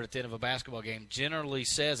basketball court at the end of a basketball game generally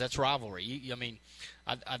says that's rivalry. I mean,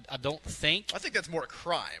 I don't think. I think that's more a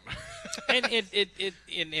crime. And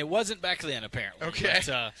it wasn't back then, apparently. Okay.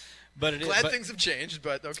 But Glad things have changed,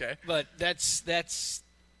 but okay. But that's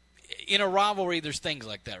in a rivalry. There's things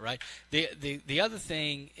like that, right? The other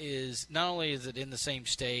thing is not only is it in the same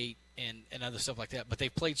state and other stuff like that, but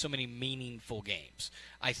they've played so many meaningful games.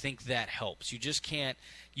 I think that helps. You just can't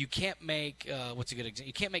make what's a good example?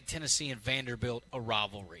 You can't make Tennessee and Vanderbilt a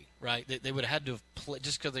rivalry, right? They would have had to have played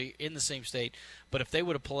just because they're in the same state. But if they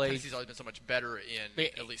would have played, Tennessee's always been so much better in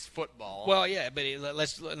at least football. Well, yeah, but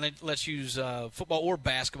let's use football or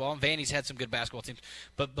basketball. And Vandy's had some good basketball teams,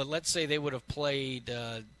 but let's say they would have played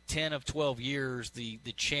 10 of 12 years the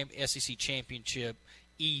SEC championship.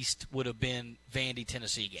 East would have been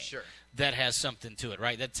Vandy-Tennessee game. Sure. That has something to it,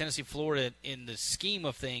 right? That Tennessee-Florida, in the scheme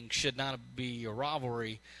of things, should not be a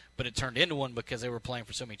rivalry, but it turned into one because they were playing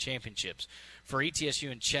for so many championships. For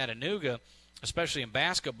ETSU and Chattanooga, especially in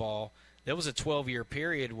basketball, there was a 12-year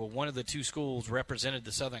period where one of the 2 schools represented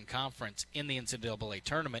the Southern Conference in the NCAA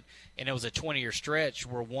tournament, and it was a 20-year stretch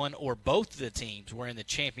where one or both of the teams were in the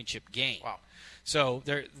championship game. Wow. So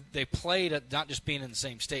they played, not just being in the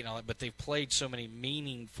same state and all that, but they've played so many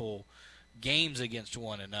meaningful games against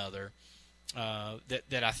one another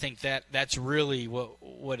that I think that's really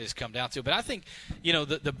what has come down to. But I think,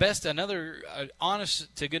 the best, another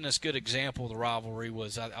honest to goodness good example of the rivalry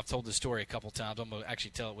was, I've told this story a couple times. I'm going to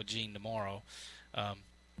actually tell it with Gene tomorrow.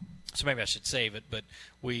 So maybe I should save it. But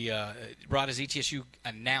right as ETSU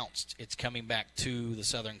announced it's coming back to the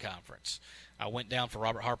Southern Conference, I went down for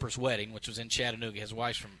Robert Harper's wedding, which was in Chattanooga. His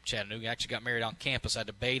wife's from Chattanooga. Actually got married on campus. I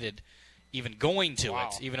debated even going to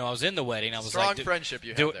it, even though I was in the wedding. I was Strong like, friendship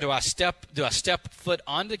you have there. Do I step foot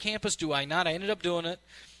onto campus? Do I not? I ended up doing it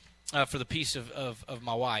for the peace of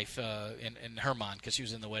my wife in her mind, because she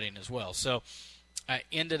was in the wedding as well. So I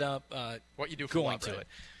ended up what you do for going to it.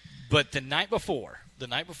 But the night before,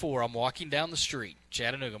 I'm walking down the street,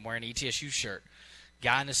 Chattanooga. I'm wearing an ETSU shirt.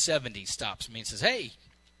 Guy in his 70s stops me and says, "Hey,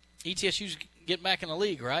 ETSU's getting back in the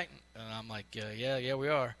league, right?" And I'm like, yeah, we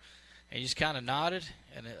are. And he just kind of nodded,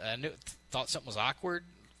 and I thought something was awkward.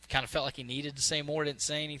 Kind of felt like he needed to say more, didn't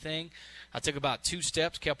say anything. I took about 2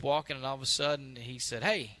 steps, kept walking, and all of a sudden he said,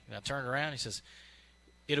 "Hey," and I turned around. He says,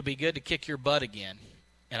 "It'll be good to kick your butt again."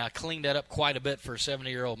 And I cleaned that up quite a bit for a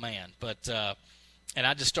 70-year-old man. But and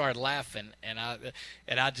I just started laughing, and I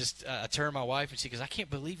turned to my wife, and she goes, "I can't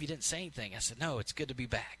believe you didn't say anything." I said, "No, it's good to be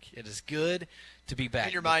back. It is good to be back."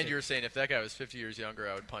 In your mind, you were saying if that guy was 50 years younger,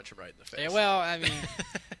 I would punch him right in the face. Yeah, well, I mean,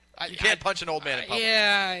 you can't punch an old man in public.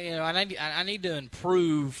 Yeah, and I need to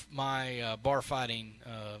improve my bar fighting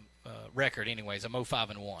record. Anyways, I'm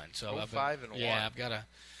 0-5-1. So 0-5-1. Yeah, I've got a.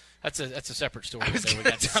 That's a separate story. We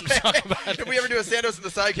got time to talk about. If we ever do a Sandos and the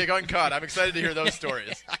Sidekick uncut, I'm excited to hear those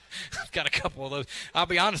stories. I've got a couple of those. I'll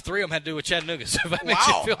be honest, 3 of them had to do with Chattanooga. So if that makes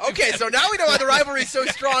wow. you feel Okay, so now we know why the rivalry is so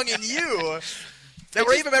strong in you. That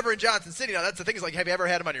we're even ever in Johnson City. Now, that's the thing is, like, have you ever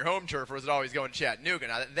had him on your home turf, or is it always going to Chattanooga?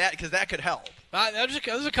 Now, because that could help.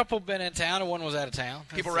 There's a couple been in town, and one was out of town.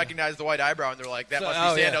 People recognize the white eyebrow, and they're like, that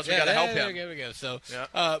must be Sandos. We got to help him. There we go. So, yeah.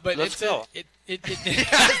 but let's go.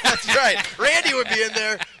 That's right. Randy would be in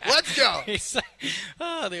there. Let's go.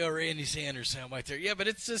 The old Randy Sanders sound right there. Yeah, but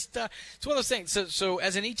it's just it's one of those things. So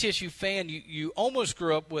as an ETSU fan, you almost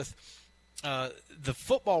grew up with the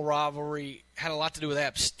football rivalry had a lot to do with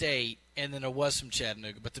App State, and then there was some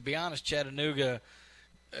Chattanooga. But to be honest, Chattanooga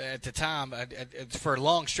at the time, for a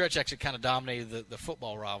long stretch, actually kind of dominated the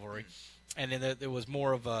football rivalry. And then there was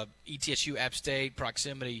more of a ETSU App State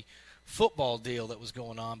proximity football deal that was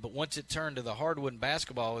going on. But once it turned to the hardwood and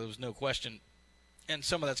basketball, there was no question. And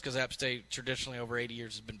some of that's because App State traditionally over 80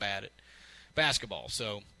 years has been bad at basketball.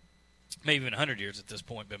 So maybe even 100 years at this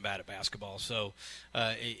point been bad at basketball. So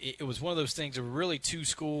it was one of those things. There were really 2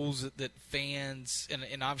 schools that fans,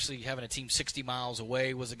 and obviously having a team 60 miles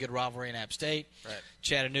away was a good rivalry in App State. Right.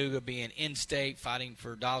 Chattanooga being in-state, fighting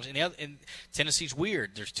for dollars. And Tennessee's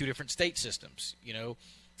weird. There's 2 different state systems, You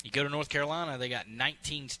go to North Carolina, they got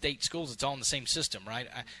 19 state schools. It's all in the same system, right?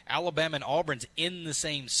 Alabama and Auburn's in the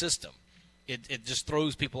same system. It just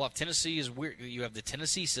throws people off. Tennessee is weird. You have the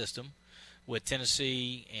Tennessee system with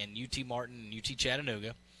Tennessee and UT Martin and UT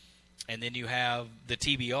Chattanooga. And then you have the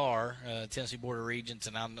TBR, Tennessee Board of Regents,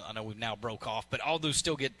 and I know we've now broke off, but all those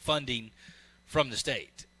still get funding from the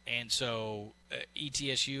state. And so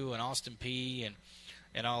ETSU and Austin Peay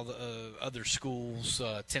and all the other schools,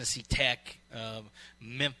 Tennessee Tech,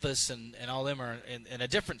 Memphis, and all them are in a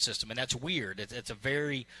different system. And that's weird. It's a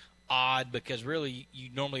very odd, because really you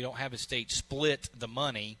normally don't have a state split the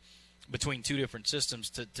money between two different systems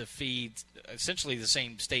to feed essentially the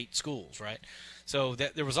same state schools, right? So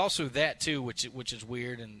there was also that too, which is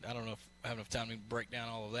weird, and I don't know if I have enough time to break down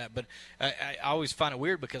all of that. But I always find it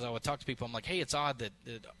weird, because I would talk to people. I'm like, hey, it's odd that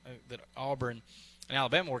Auburn and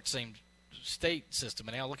Alabama work the same state system,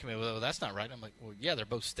 and they all look at me, well, that's not right. I'm like, well, yeah, they're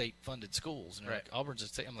both state-funded schools. And right. Like, Auburn's a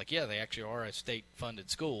state. I'm like, yeah, they actually are a state-funded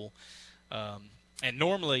school. And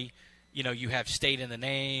normally, you have state in the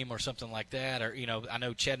name or something like that. Or, I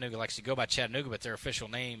know Chattanooga likes to go by Chattanooga, but their official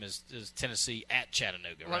name is Tennessee at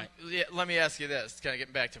Chattanooga, right? Let me ask you this, kind of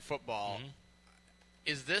getting back to football. Mm-hmm.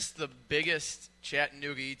 Is this the biggest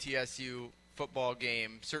Chattanooga ETSU football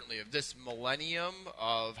game, certainly of this millennium,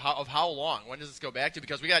 of how long? When does this go back to?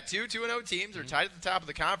 Because we got two 2-0 teams. They're tied at the top of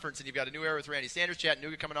the conference, and you've got a new era with Randy Sanders.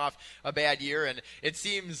 Chattanooga coming off a bad year, and it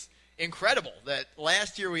seems incredible that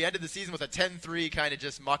last year we ended the season with a 10-3 kind of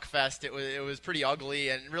just muck fest. It was pretty ugly,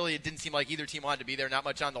 and really it didn't seem like either team wanted to be there, not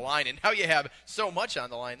much on the line. And now you have so much on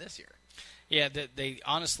the line this year. Yeah, they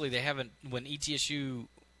honestly, they haven't, when ETSU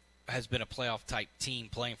has been a playoff-type team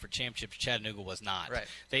playing for championships, Chattanooga was not. Right.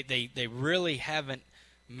 They really haven't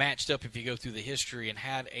matched up if you go through the history, and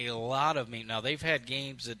had a lot of – now they've had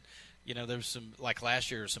games that – there's some, like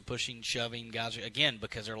last year, some pushing, shoving guys, again,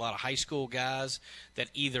 because there are a lot of high school guys that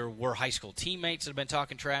either were high school teammates that have been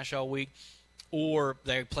talking trash all week, or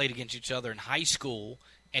they played against each other in high school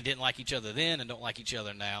and didn't like each other then and don't like each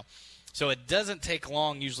other now. So it doesn't take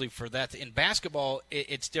long usually for that. In basketball,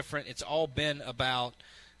 it's different. It's all been about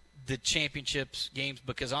the championships games,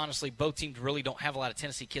 because honestly, both teams really don't have a lot of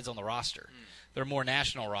Tennessee kids on the roster. They're more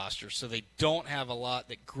national rosters, so they don't have a lot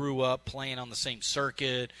that grew up playing on the same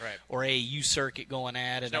circuit or AAU circuit going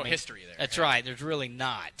at it. There's no history there. That's right. There's really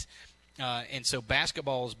not. And so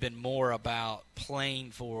basketball has been more about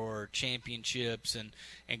playing for championships and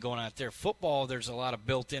going out there. Football, there's a lot of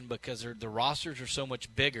built-in, because the rosters are so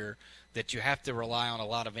much bigger that you have to rely on a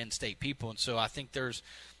lot of in-state people. And so I think there's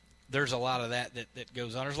a lot of that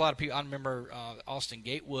goes on. There's a lot of people. I remember Austin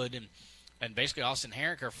Gatewood and basically Austin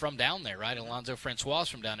Herrick are from down there, right? Alonzo Francois is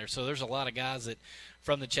from down there. So there's a lot of guys that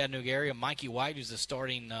from the Chattanooga area. Mikey White, who's the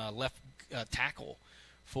starting left tackle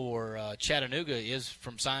for Chattanooga, is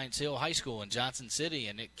from Science Hill High School in Johnson City,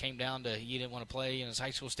 and it came down to he didn't want to play in his high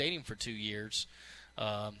school stadium for 2 years.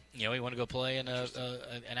 He wanted to go play in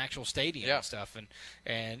an actual stadium and stuff, and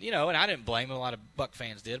I didn't blame him. A lot of Buck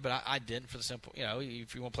fans did, but I didn't, for the simple,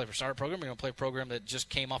 if you want to play for a starter program, you're going to play a program that just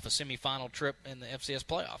came off a semifinal trip in the FCS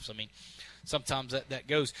playoffs. I mean, sometimes that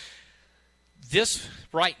goes. This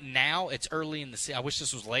right now, it's early in the season. I wish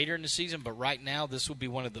this was later in the season, but right now this will be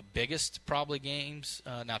one of the biggest probably games.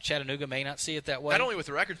 Now Chattanooga may not see it that way. Not only with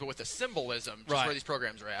the records, but with the symbolism, just where these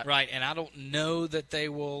programs are at. Right, and I don't know that they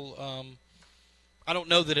will. I don't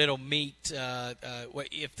know that it'll meet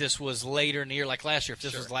if this was later in the year, like last year. If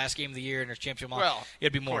this was the last game of the year and there's championship,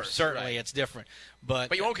 it'd be more. Certainly, it's different.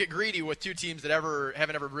 But you won't get greedy with two teams that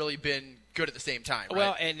haven't ever really been good at the same time. Right?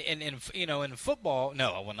 Well, and in football,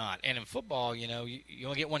 no, I will not. And in football, you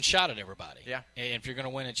only get one shot at everybody. Yeah. And if you're going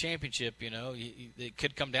to win a championship, it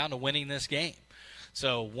could come down to winning this game.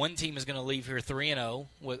 So one team is going to leave here 3-0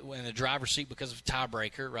 in the driver's seat because of a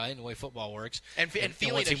tiebreaker, right, and the way football works. And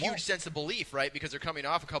feeling a huge sense of belief, right, because they're coming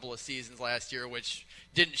off a couple of seasons last year which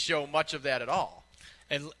didn't show much of that at all.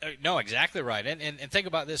 And no, exactly right. And think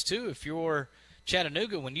about this, too. If you're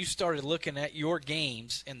Chattanooga, when you started looking at your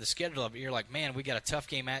games and the schedule of it, you're like, man, we got a tough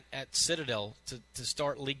game at Citadel to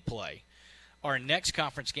start league play. Our next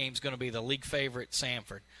conference game is going to be the league favorite,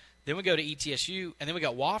 Samford. Then we go to ETSU, and then we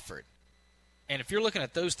got Wofford. And if you're looking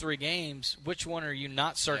at those three games, which one are you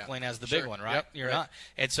not circling as the big one, right? Yep, you're not.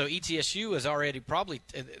 And so ETSU is already probably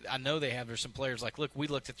 – I know there's some players like, look, we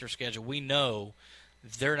looked at their schedule. We know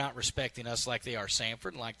they're not respecting us like they are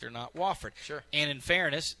Samford and like they're not Wofford. Sure. And in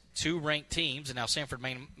fairness, two ranked teams, and now Samford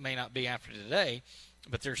may not be after today,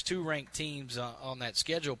 but there's two ranked teams on that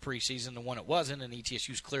schedule preseason, the one that wasn't, and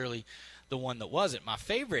ETSU is clearly the one that wasn't. My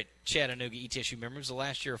favorite Chattanooga ETSU memory was the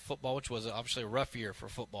last year of football, which was obviously a rough year for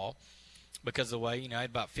football. Because of the way, I had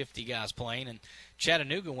about 50 guys playing, and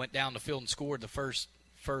Chattanooga went down the field and scored the first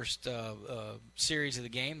first series of the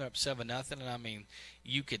game. They're up 7-0, and I mean,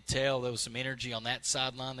 you could tell there was some energy on that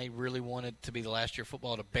sideline. They really wanted to be the last year of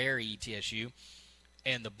football to bury ETSU,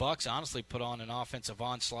 and the Bucks honestly put on an offensive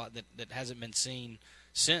onslaught that hasn't been seen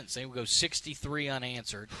since. They would go 63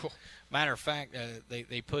 unanswered. Matter of fact,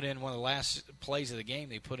 they put in one of the last plays of the game.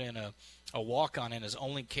 They put in a walk-on in his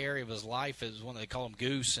only carry of his life. Is one they call him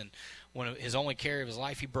Goose, and his only carry of his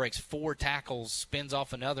life, he breaks 4 tackles, spins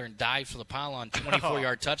off another, and dives for the pylon,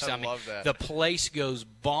 24-yard touchdown. I love that. The place goes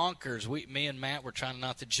bonkers. Me and Matt were trying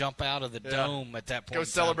not to jump out of the dome at that point. Go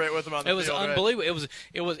celebrate with him on the field. It was unbelievable.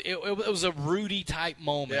 Right? It was a Rudy type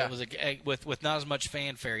moment. Yeah. It was with not as much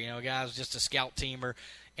fanfare. You know, a guy was just a scout teamer.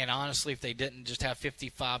 And honestly, if they didn't just have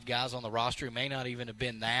 55 guys on the roster, it may not even have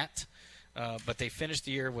been that. But they finished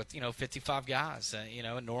the year with 55 guys.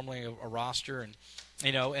 And normally a roster, and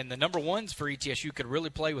the number ones for ETSU could really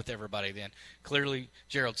play with everybody. Then clearly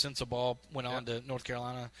Gerald Sensabaugh went on to North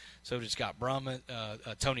Carolina. So did Scott Brummett.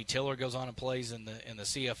 Tony Tiller goes on and plays in the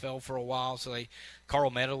CFL for a while. So Carl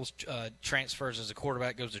Meadows transfers as a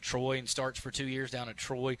quarterback, goes to Troy and starts for 2 years down at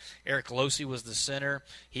Troy. Eric Losi was the center.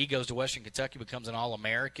 He goes to Western Kentucky, becomes an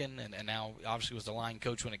All-American, and now obviously was the line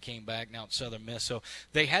coach when it came back, now at Southern Miss. So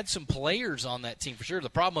they had some players on that team for sure. The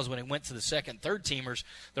problem was when it went to the second, third teamers,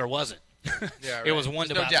 there wasn't. Yeah, right. It was 1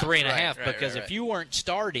 to about 3.5 because right. if you weren't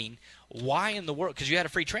starting, why in the world? Because you had a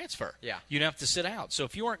free transfer. Yeah. You'd have to sit out. So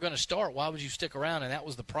if you weren't going to start, why would you stick around? And that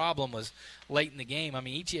was the problem, was late in the game. I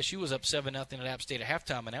mean, ETSU was up 7-0 at App State at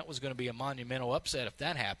halftime, and that was going to be a monumental upset if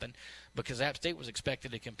that happened, because App State was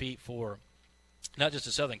expected to compete for not just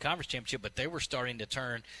the Southern Conference Championship, but they were starting to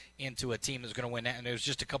turn into a team that was going to win that. And it was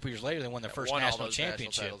just a couple years later they won their first national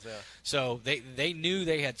championship. National titles, yeah. So they knew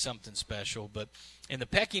they had something special. But in the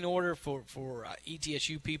pecking order for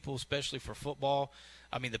ETSU people, especially for football,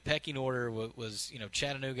 I mean, the pecking order was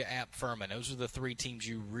Chattanooga, App, Furman. Those are the 3 teams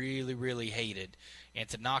you really, really hated. And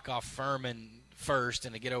to knock off Furman first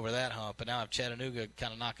and to get over that hump, and now have Chattanooga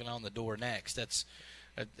kind of knocking on the door next, that's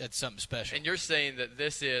something special. And you're saying that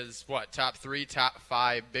this is, top 3, top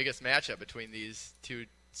 5 biggest matchup between these two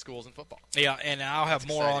schools in football. Yeah, and I'll have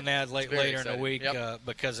more on that later in the week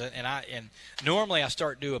because normally I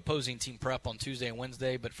start do opposing team prep on Tuesday and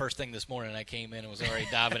Wednesday, but first thing this morning I came in and was already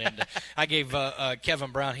diving into. I gave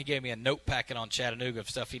Kevin Brown, he gave me a note packet on Chattanooga of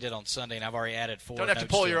stuff he did on Sunday, and I've already added 4. Don't have to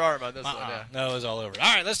pull your arm on this one. Yeah. No, it was all over.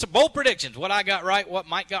 All right, let's do bold predictions. What I got right, what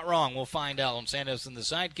Mike got wrong. We'll find out on Sandos and the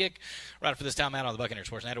Sidekick right after this time out on the Buccaneer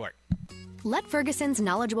Sports Network. Let Ferguson's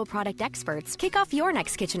knowledgeable product experts kick off your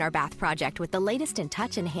next kitchen or bath project with the latest in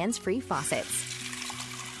touch and hands-free faucets,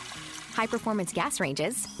 high-performance gas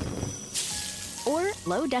ranges, or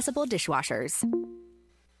low-decibel dishwashers.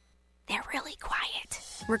 They're really quiet.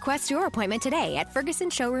 Request your appointment today at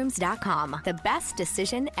FergusonShowrooms.com. The best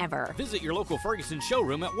decision ever. Visit your local Ferguson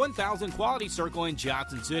showroom at 1000 Quality Circle in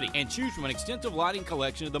Johnson City and choose from an extensive lighting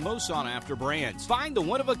collection of the most sought-after brands. Find the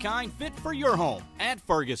one-of-a-kind fit for your home at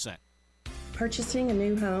Ferguson. Purchasing a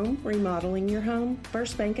new home, remodeling your home,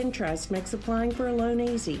 First Bank & Trust makes applying for a loan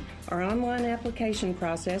easy. Our online application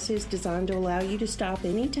process is designed to allow you to stop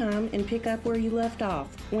anytime and pick up where you left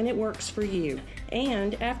off when it works for you.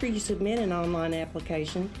 And after you submit an online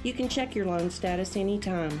application, you can check your loan status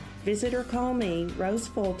anytime. Visit or call me, Rose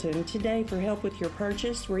Fulton, today for help with your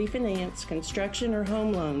purchase, refinance, construction, or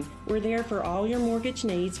home loan. We're there for all your mortgage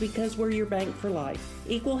needs because we're your bank for life.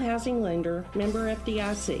 Equal housing lender, member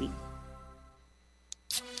FDIC.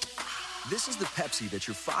 This is the Pepsi that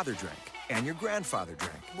your father drank and your grandfather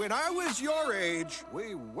drank. When I was your age,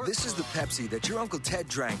 we were. This is the Pepsi that your Uncle Ted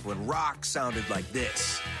drank when rock sounded like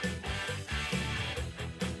this.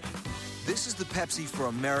 This is the Pepsi for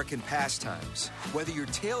American pastimes. Whether you're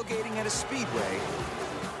tailgating at a speedway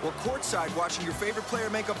or courtside watching your favorite player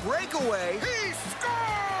make a breakaway, he scored!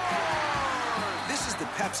 This is the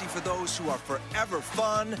Pepsi for those who are forever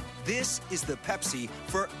fun. This is the Pepsi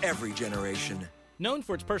for every generation. Known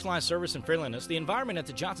for its personalized service and friendliness, the environment at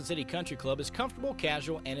the Johnson City Country Club is comfortable,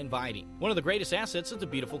 casual, and inviting. One of the greatest assets is the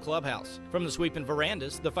beautiful clubhouse. From the sweeping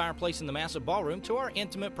verandas, the fireplace in the massive ballroom, to our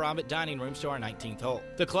intimate private dining rooms to our 19th hole.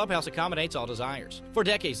 The clubhouse accommodates all desires. For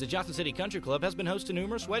decades, the Johnson City Country Club has been host to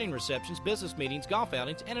numerous wedding receptions, business meetings, golf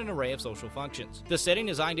outings, and an array of social functions. The setting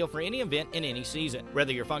is ideal for any event in any season.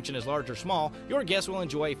 Whether your function is large or small, your guests will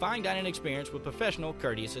enjoy a fine dining experience with professional,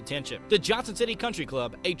 courteous attention. The Johnson City Country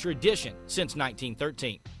Club, a tradition since 1913.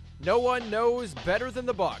 No one knows better than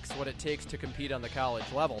the Bucs what it takes to compete on the college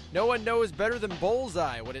level. No one knows better than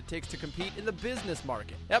Bullseye what it takes to compete in the business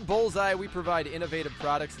market. At Bullseye, we provide innovative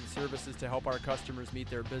products and services to help our customers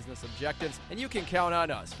meet their business objectives, and you can count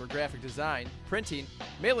on us for graphic design, printing,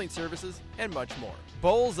 mailing services, and much more.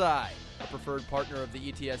 Bullseye, a preferred partner of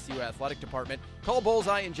the ETSU Athletic Department. Call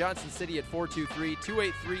Bullseye in Johnson City at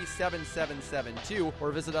 423-283-7772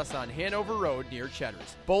 or visit us on Hanover Road near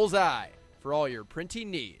Cheddar's. Bullseye, for all your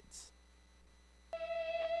printing needs.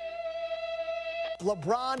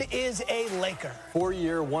 LeBron is a Laker.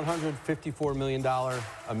 4-year, $154 million, a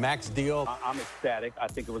max deal. I'm ecstatic. I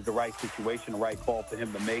think it was the right situation, the right call for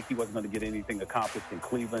him to make. He wasn't going to get anything accomplished in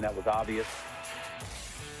Cleveland. That was obvious.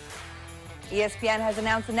 ESPN has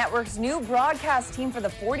announced the network's new broadcast team for the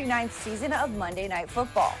 49th season of Monday Night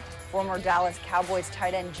Football. Former Dallas Cowboys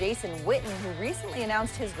tight end Jason Witten, who recently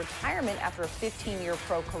announced his retirement after a 15-year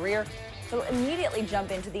pro career, will immediately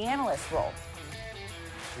jump into the analyst role.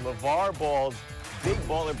 LeVar Ball's Big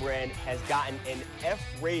Baller brand has gotten an F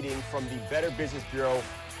rating from the Better Business Bureau.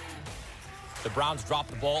 The Browns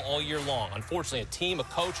dropped the ball all year long. Unfortunately, a team, a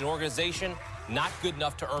coach, an organization, not good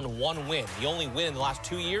enough to earn one win. The only win in the last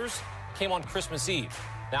 2 years came on Christmas Eve.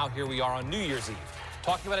 Now here we are on New Year's Eve,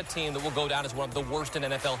 talking about a team that will go down as one of the worst in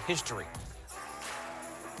NFL history.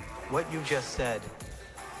 What you just said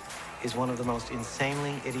is one of the most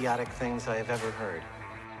insanely idiotic things I have ever heard.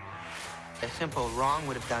 A simple wrong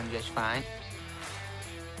would have done just fine.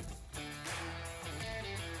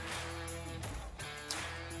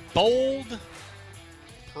 Bold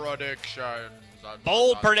predictions.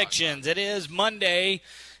 Bold predictions. It is Monday.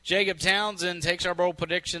 Jacob Townsend takes our bold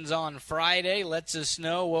predictions on Friday, lets us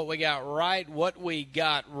know what we got right, what we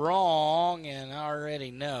got wrong, and I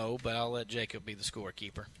already know, but I'll let Jacob be the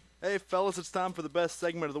scorekeeper. Hey, fellas, it's time for the best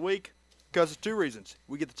segment of the week because of two reasons.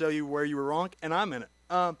 We get to tell you where you were wrong, and I'm in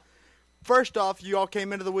it. First off, you all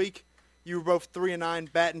came into the week. You were both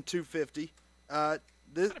 3-9, batting .250.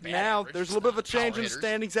 Now, there's a little bit of a change in the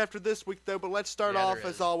standings after this week, though, but let's start off,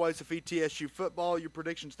 as always, with ETSU football, your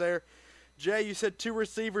predictions there. Jay, you said two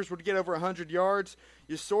receivers would get over 100 yards.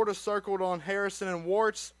 You sort of circled on Harrison and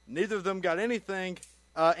Warts. Neither of them got anything.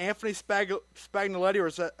 Anthony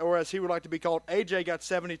Spagnoletti, or as he would like to be called, AJ, got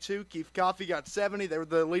 72. Keith Coffey got 70. They were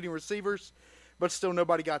the leading receivers, but still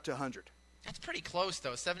nobody got to 100. That's pretty close,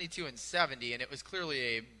 though, 72 and 70, and it was clearly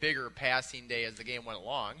a bigger passing day as the game went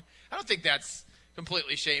along. I don't think that's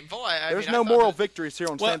completely shameful. There's no moral victories here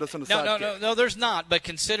on Sandos and the Sidekick. No, there's not. But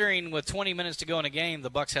considering with 20 minutes to go in a game,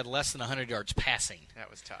 the Bucs had less than 100 yards passing. That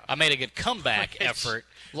was tough. I made a good comeback effort,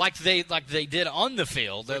 like they did on the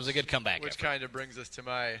field. That was a good comeback effort. Which kind of brings us to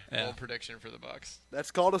my bold prediction for the Bucs.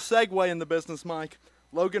 That's called a segue in the business, Mike.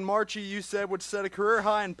 Logan Marchie, you said, would set a career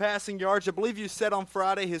high in passing yards. I believe you said on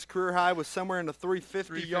Friday his career high was somewhere in the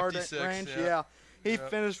 350-yard range. Yeah. He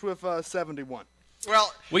finished with 71.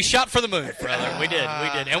 Well, we shot for the moon, brother. We did.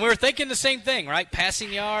 And we were thinking the same thing, right?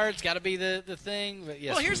 Passing yards, got to be the thing. But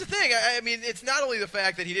yes, well, here's the thing. I mean, it's not only the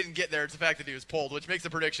fact that he didn't get there, it's the fact that he was pulled, which makes the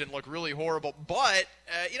prediction look really horrible. But,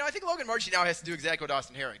 I think Logan Marchie now has to do exactly what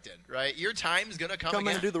Austin Herrick did, right? Your time's going to come again.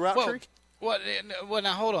 In and do the route trick? Well,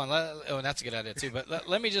 now hold on. That's a good idea, too. But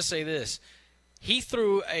let me just say this. He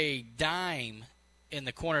threw a dime in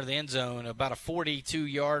the corner of the end zone, about a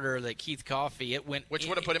 42-yarder that Keith Coffey, which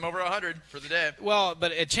would have put him over 100 for the day. Well,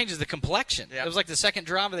 but it changes the complexion. Yeah. It was like the second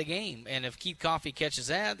drive of the game, and if Keith Coffey catches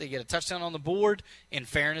that, they get a touchdown on the board. In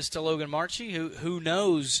fairness to Logan Marchie, who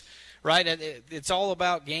knows, right? It's all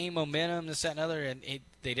about game momentum, this, that, and other, and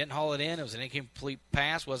they didn't haul it in. It was an incomplete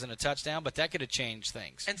pass, wasn't a touchdown, but that could have changed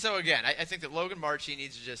things. And so, again, I think that Logan Marchie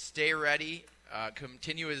needs to just stay ready,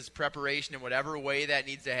 continue his preparation in whatever way that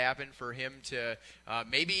needs to happen for him to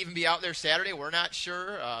maybe even be out there Saturday. We're not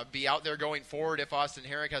sure. Be out there going forward if Austin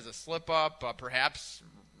Herrick has a slip-up. Perhaps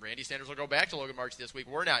Randy Sanders will go back to Logan Marchie this week.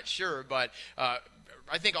 We're not sure, but I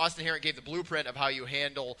think Austin Herrick gave the blueprint of how you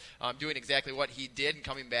handle doing exactly what he did and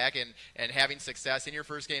coming back and having success in your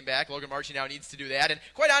first game back. Logan Marchie now needs to do that. And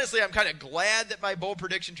quite honestly, I'm kind of glad that my bold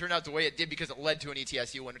prediction turned out the way it did because it led to an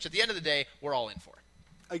ETSU win, which at the end of the day, we're all in for.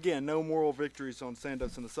 Again, no moral victories on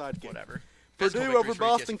Sandos and the Sidekick. Whatever. Purdue over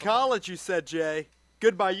Boston College, you said, Jay.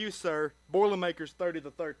 Goodbye, you, sir. Boilermakers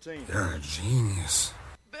 30-13. They're a genius.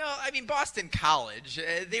 Well, I mean, Boston College,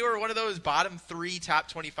 they were one of those bottom 3 top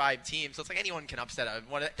 25 teams, so it's like anyone can upset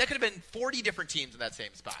one. That could have been 40 different teams in that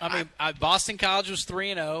same spot. I mean, Boston College was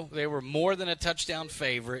 3-0. They were more than a touchdown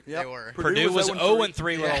favorite. Yep. They were. Purdue was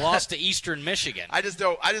 0-3 with a loss to Eastern Michigan. I just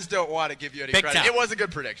don't want to give you any credit. Time. It was a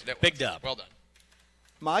good prediction. Big dub. Well done.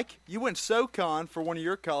 Mike, you went SoCon for one of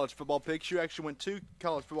your college football picks. You actually went 2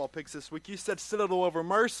 college football picks this week. You said Citadel over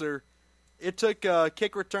Mercer. It took a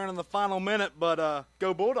kick return in the final minute, but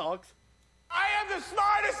go Bulldogs. I am the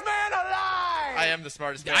smartest man alive! I am the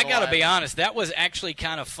smartest man I got to alive. be honest. That was actually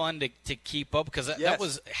kind of fun to keep up because that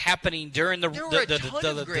was happening during the There were a ton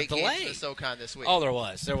the of great delay. games for SoCon this week. Oh, there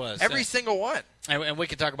was. Every single one. And we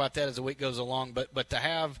can talk about that as the week goes along. But to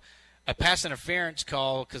have a pass interference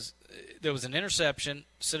call because there was an interception.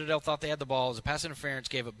 Citadel thought they had the ball. It was a pass interference.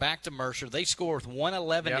 Gave it back to Mercer. They score with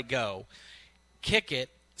 1:11 to go. Kick it.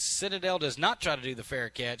 Citadel does not try to do the fair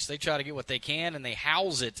catch. They try to get what they can, and they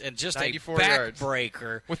house it, and just a 94 yards.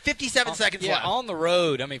 backbreaker. With 57 seconds left. On the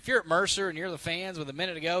road. I mean, if you're at Mercer and you're the fans with a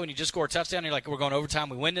minute to go and you just score a touchdown, you're like, we're going overtime,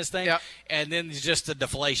 we win this thing. Yep. And then it's just a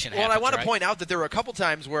deflation Well, happens, and I want right? to point out that there were a couple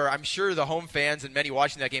times where I'm sure the home fans and many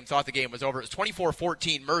watching that game thought the game was over. It was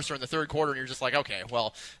 24-14 Mercer in the third quarter, and you're just like, okay,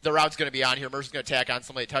 well, the route's going to be on here. Mercer's going to tack on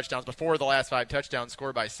some late touchdowns before the last 5 touchdowns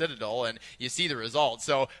scored by Citadel, and you see the result.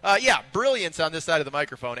 So, brilliance on this side of the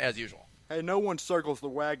microphone, as usual. Hey, no one circles the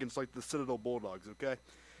wagons like the Citadel Bulldogs, okay?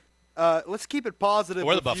 Let's keep it positive.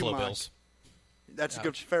 Or the with you, Buffalo Mike. Bills. That's a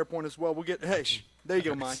good, fair point as well. Hey, there you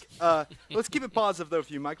go, Mike. Let's keep it positive, though,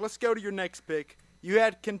 for you, Mike. Let's go to your next pick. You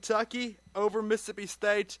had Kentucky over Mississippi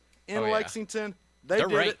State in Lexington. They're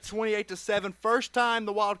did ranked. it 28-7. First time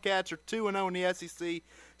the Wildcats are 2-0 in the SEC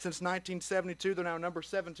since 1972. They're now number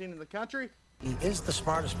 17 in the country. He is the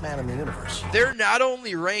smartest man in the universe. They're not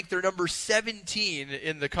only ranked, they're number 17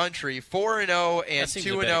 in the country, 4-0 and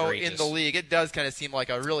 2-0 in the league. It does kind of seem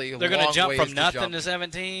like a really They're long going to jump ways from to nothing jump. to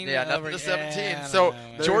 17? Yeah, nothing to 17. Yeah, So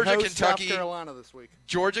They Georgia, host Kentucky, South Carolina this week.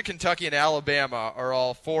 Georgia, Kentucky, and Alabama are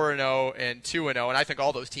all 4-0 and 2-0, and I think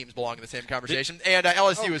all those teams belong in the same conversation. And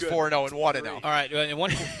LSU is 4-0 and 1-0. All right, and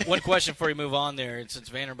one question before you move on there. Since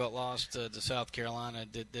Vanderbilt lost to South Carolina,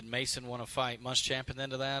 did Mason want to fight Muschamp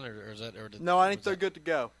into that, or is that? No, I think they're good to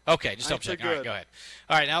go. Okay, just double I think check. they're All right, good. go ahead.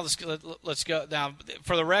 All right, now let's go. Now,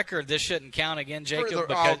 for the record, this shouldn't count again, Jacob.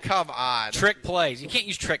 Oh, come on. Trick plays. You can't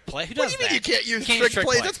use trick play. Who does What do you mean that? you can't use trick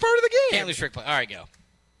plays? That's part of the game. Can't use trick play. All right, go.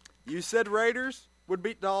 You said Raiders would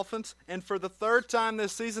beat Dolphins, and for the third time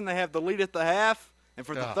this season, they have the lead at the half, and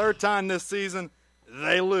for the third time this season,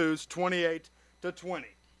 they lose 28-20.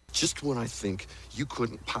 Just when I think you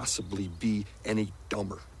couldn't possibly be any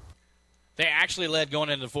dumber. They actually led going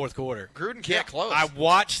into the fourth quarter. Gruden can't close. I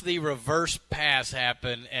watched the reverse pass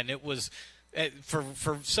happen, and it was for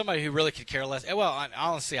somebody who really could care less. Well,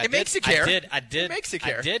 honestly, It makes you care. I did. It makes you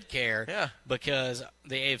care. I did care. Yeah. Because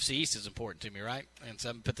the AFC East is important to me, right? And so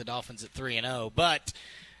I put the Dolphins at 3-0, but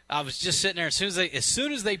I was just sitting there. As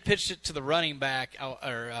soon as they pitched it to the running back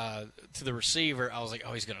or to the receiver, I was like,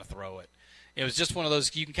 oh, he's going to throw it. It was just one of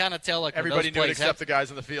those. You can kind of tell, like, Everybody knew it except the guys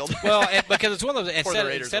on the field. Well, because it's one of those.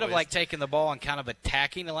 Raiders, Instead at of like least. taking the ball and kind of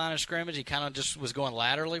attacking the line of scrimmage, he kind of just was going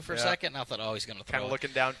laterally for a second. And I thought, oh, he's going to throw Kind of it. looking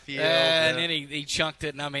downfield. And then he chunked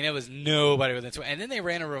it, and I mean, it was nobody within 20. And then they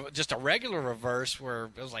ran just a regular reverse where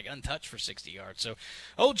it was like untouched for 60 yards. So,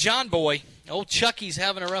 old John Boy, old Chucky's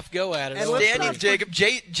having a rough go at it. And Standings, Jacob.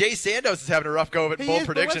 Jay Sandos is having a rough go of it. He Bold is,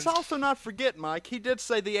 but predictions. let's also not forget, Mike. He did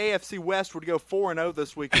say the AFC West would go 4-0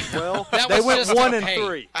 this week as well. That They was went just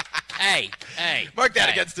 1-3. Hey, Mark that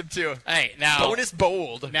hey. against him too. Hey, now bonus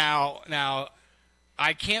bold. Now,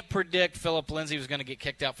 I can't predict Philip Lindsay was going to get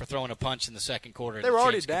kicked out for throwing a punch in the second quarter. They were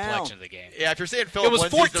already changed the down. complexion of the game. Yeah, if you're saying It Philip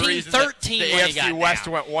was Lindsay's the reason that 14-13 the when he AFC got West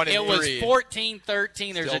down. went 1-3. It was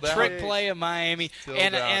 14-13. There's Still a down. trick play of Miami, Still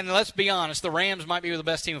and down. let's be honest, the Rams might be the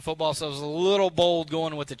best team in football, so I was a little bold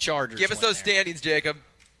going with the Chargers. Give us those standings, Jacob.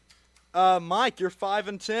 Mike, you're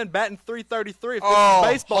 5-10, batting .333. If this Oh,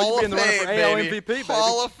 is baseball, Hall you'd be in the of running for Fame, AL baby. MVP, baby.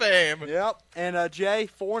 Hall of Fame. Yep. And Jay,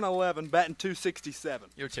 4-11, batting .267.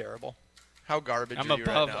 You're terrible. How garbage I'm are you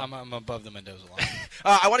above. right now? I'm above the Mendoza line.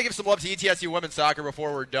 I want to give some love to ETSU women's soccer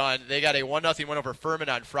before we're done. They got a 1-0 win over Furman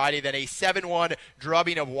on Friday, then a 7-1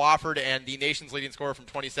 drubbing of Wofford and the nation's leading scorer from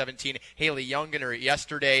 2017, Haley Youngener,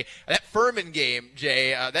 yesterday. That Furman game,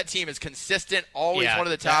 Jay, that team is consistent, always Yeah, one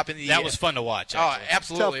of the top in the. That was fun to watch. Oh, Actually.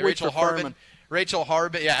 absolutely. Tough week Rachel for Harbin. Furman. Rachel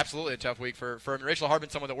Harbin, yeah, absolutely a tough week for Furman. Rachel Harbin,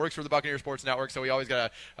 someone that works for the Buccaneer Sports Network, so we always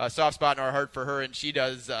got a soft spot in our heart for her, and she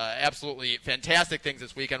does absolutely fantastic things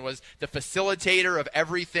this weekend. Was the facilitator of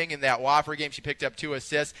everything in that Wofford game. She picked up 2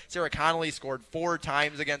 assists. Sarah Connolly scored 4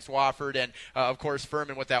 times against Wofford, and of course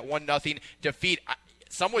Furman with that 1-0 defeat.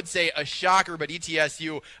 Some would say a shocker, but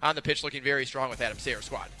ETSU on the pitch looking very strong with Adam Sayer's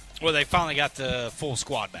squad. Well, they finally got the full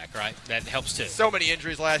squad back, right? That helps too. So many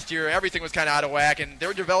injuries last year. Everything was kind of out of whack, and they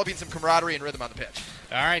were developing some camaraderie and rhythm on the pitch.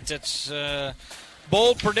 All right, that's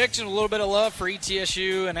Bold prediction, a little bit of love for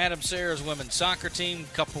ETSU and Adam Sayers' women's soccer team.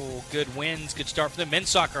 Couple good wins, good start for them. Men's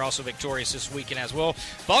soccer also victorious this weekend as well.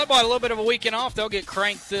 Volleyball, a little bit of a weekend off. They'll get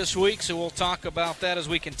cranked this week, so we'll talk about that as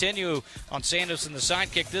we continue on Sandos and the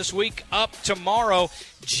Sidekick this week. Up tomorrow,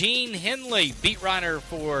 Gene Henley, beat writer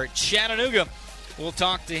for Chattanooga. We'll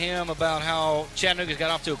talk to him about how Chattanooga's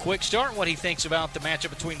got off to a quick start and what he thinks about the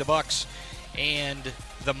matchup between the Bucks and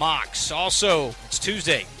the Mocs. Also, it's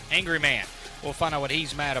Tuesday, Angry Man. We'll find out what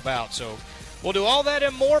he's mad about. So we'll do all that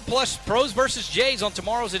and more, plus Pros versus Jays on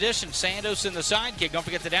tomorrow's edition. Sandos and the Sidekick. Don't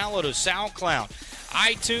forget to download us, SoundCloud,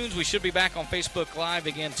 iTunes. We should be back on Facebook Live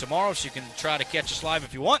again tomorrow, so you can try to catch us live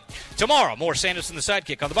if you want. Tomorrow, more Sandos and the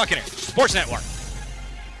Sidekick on the Buccaneers Sports Network.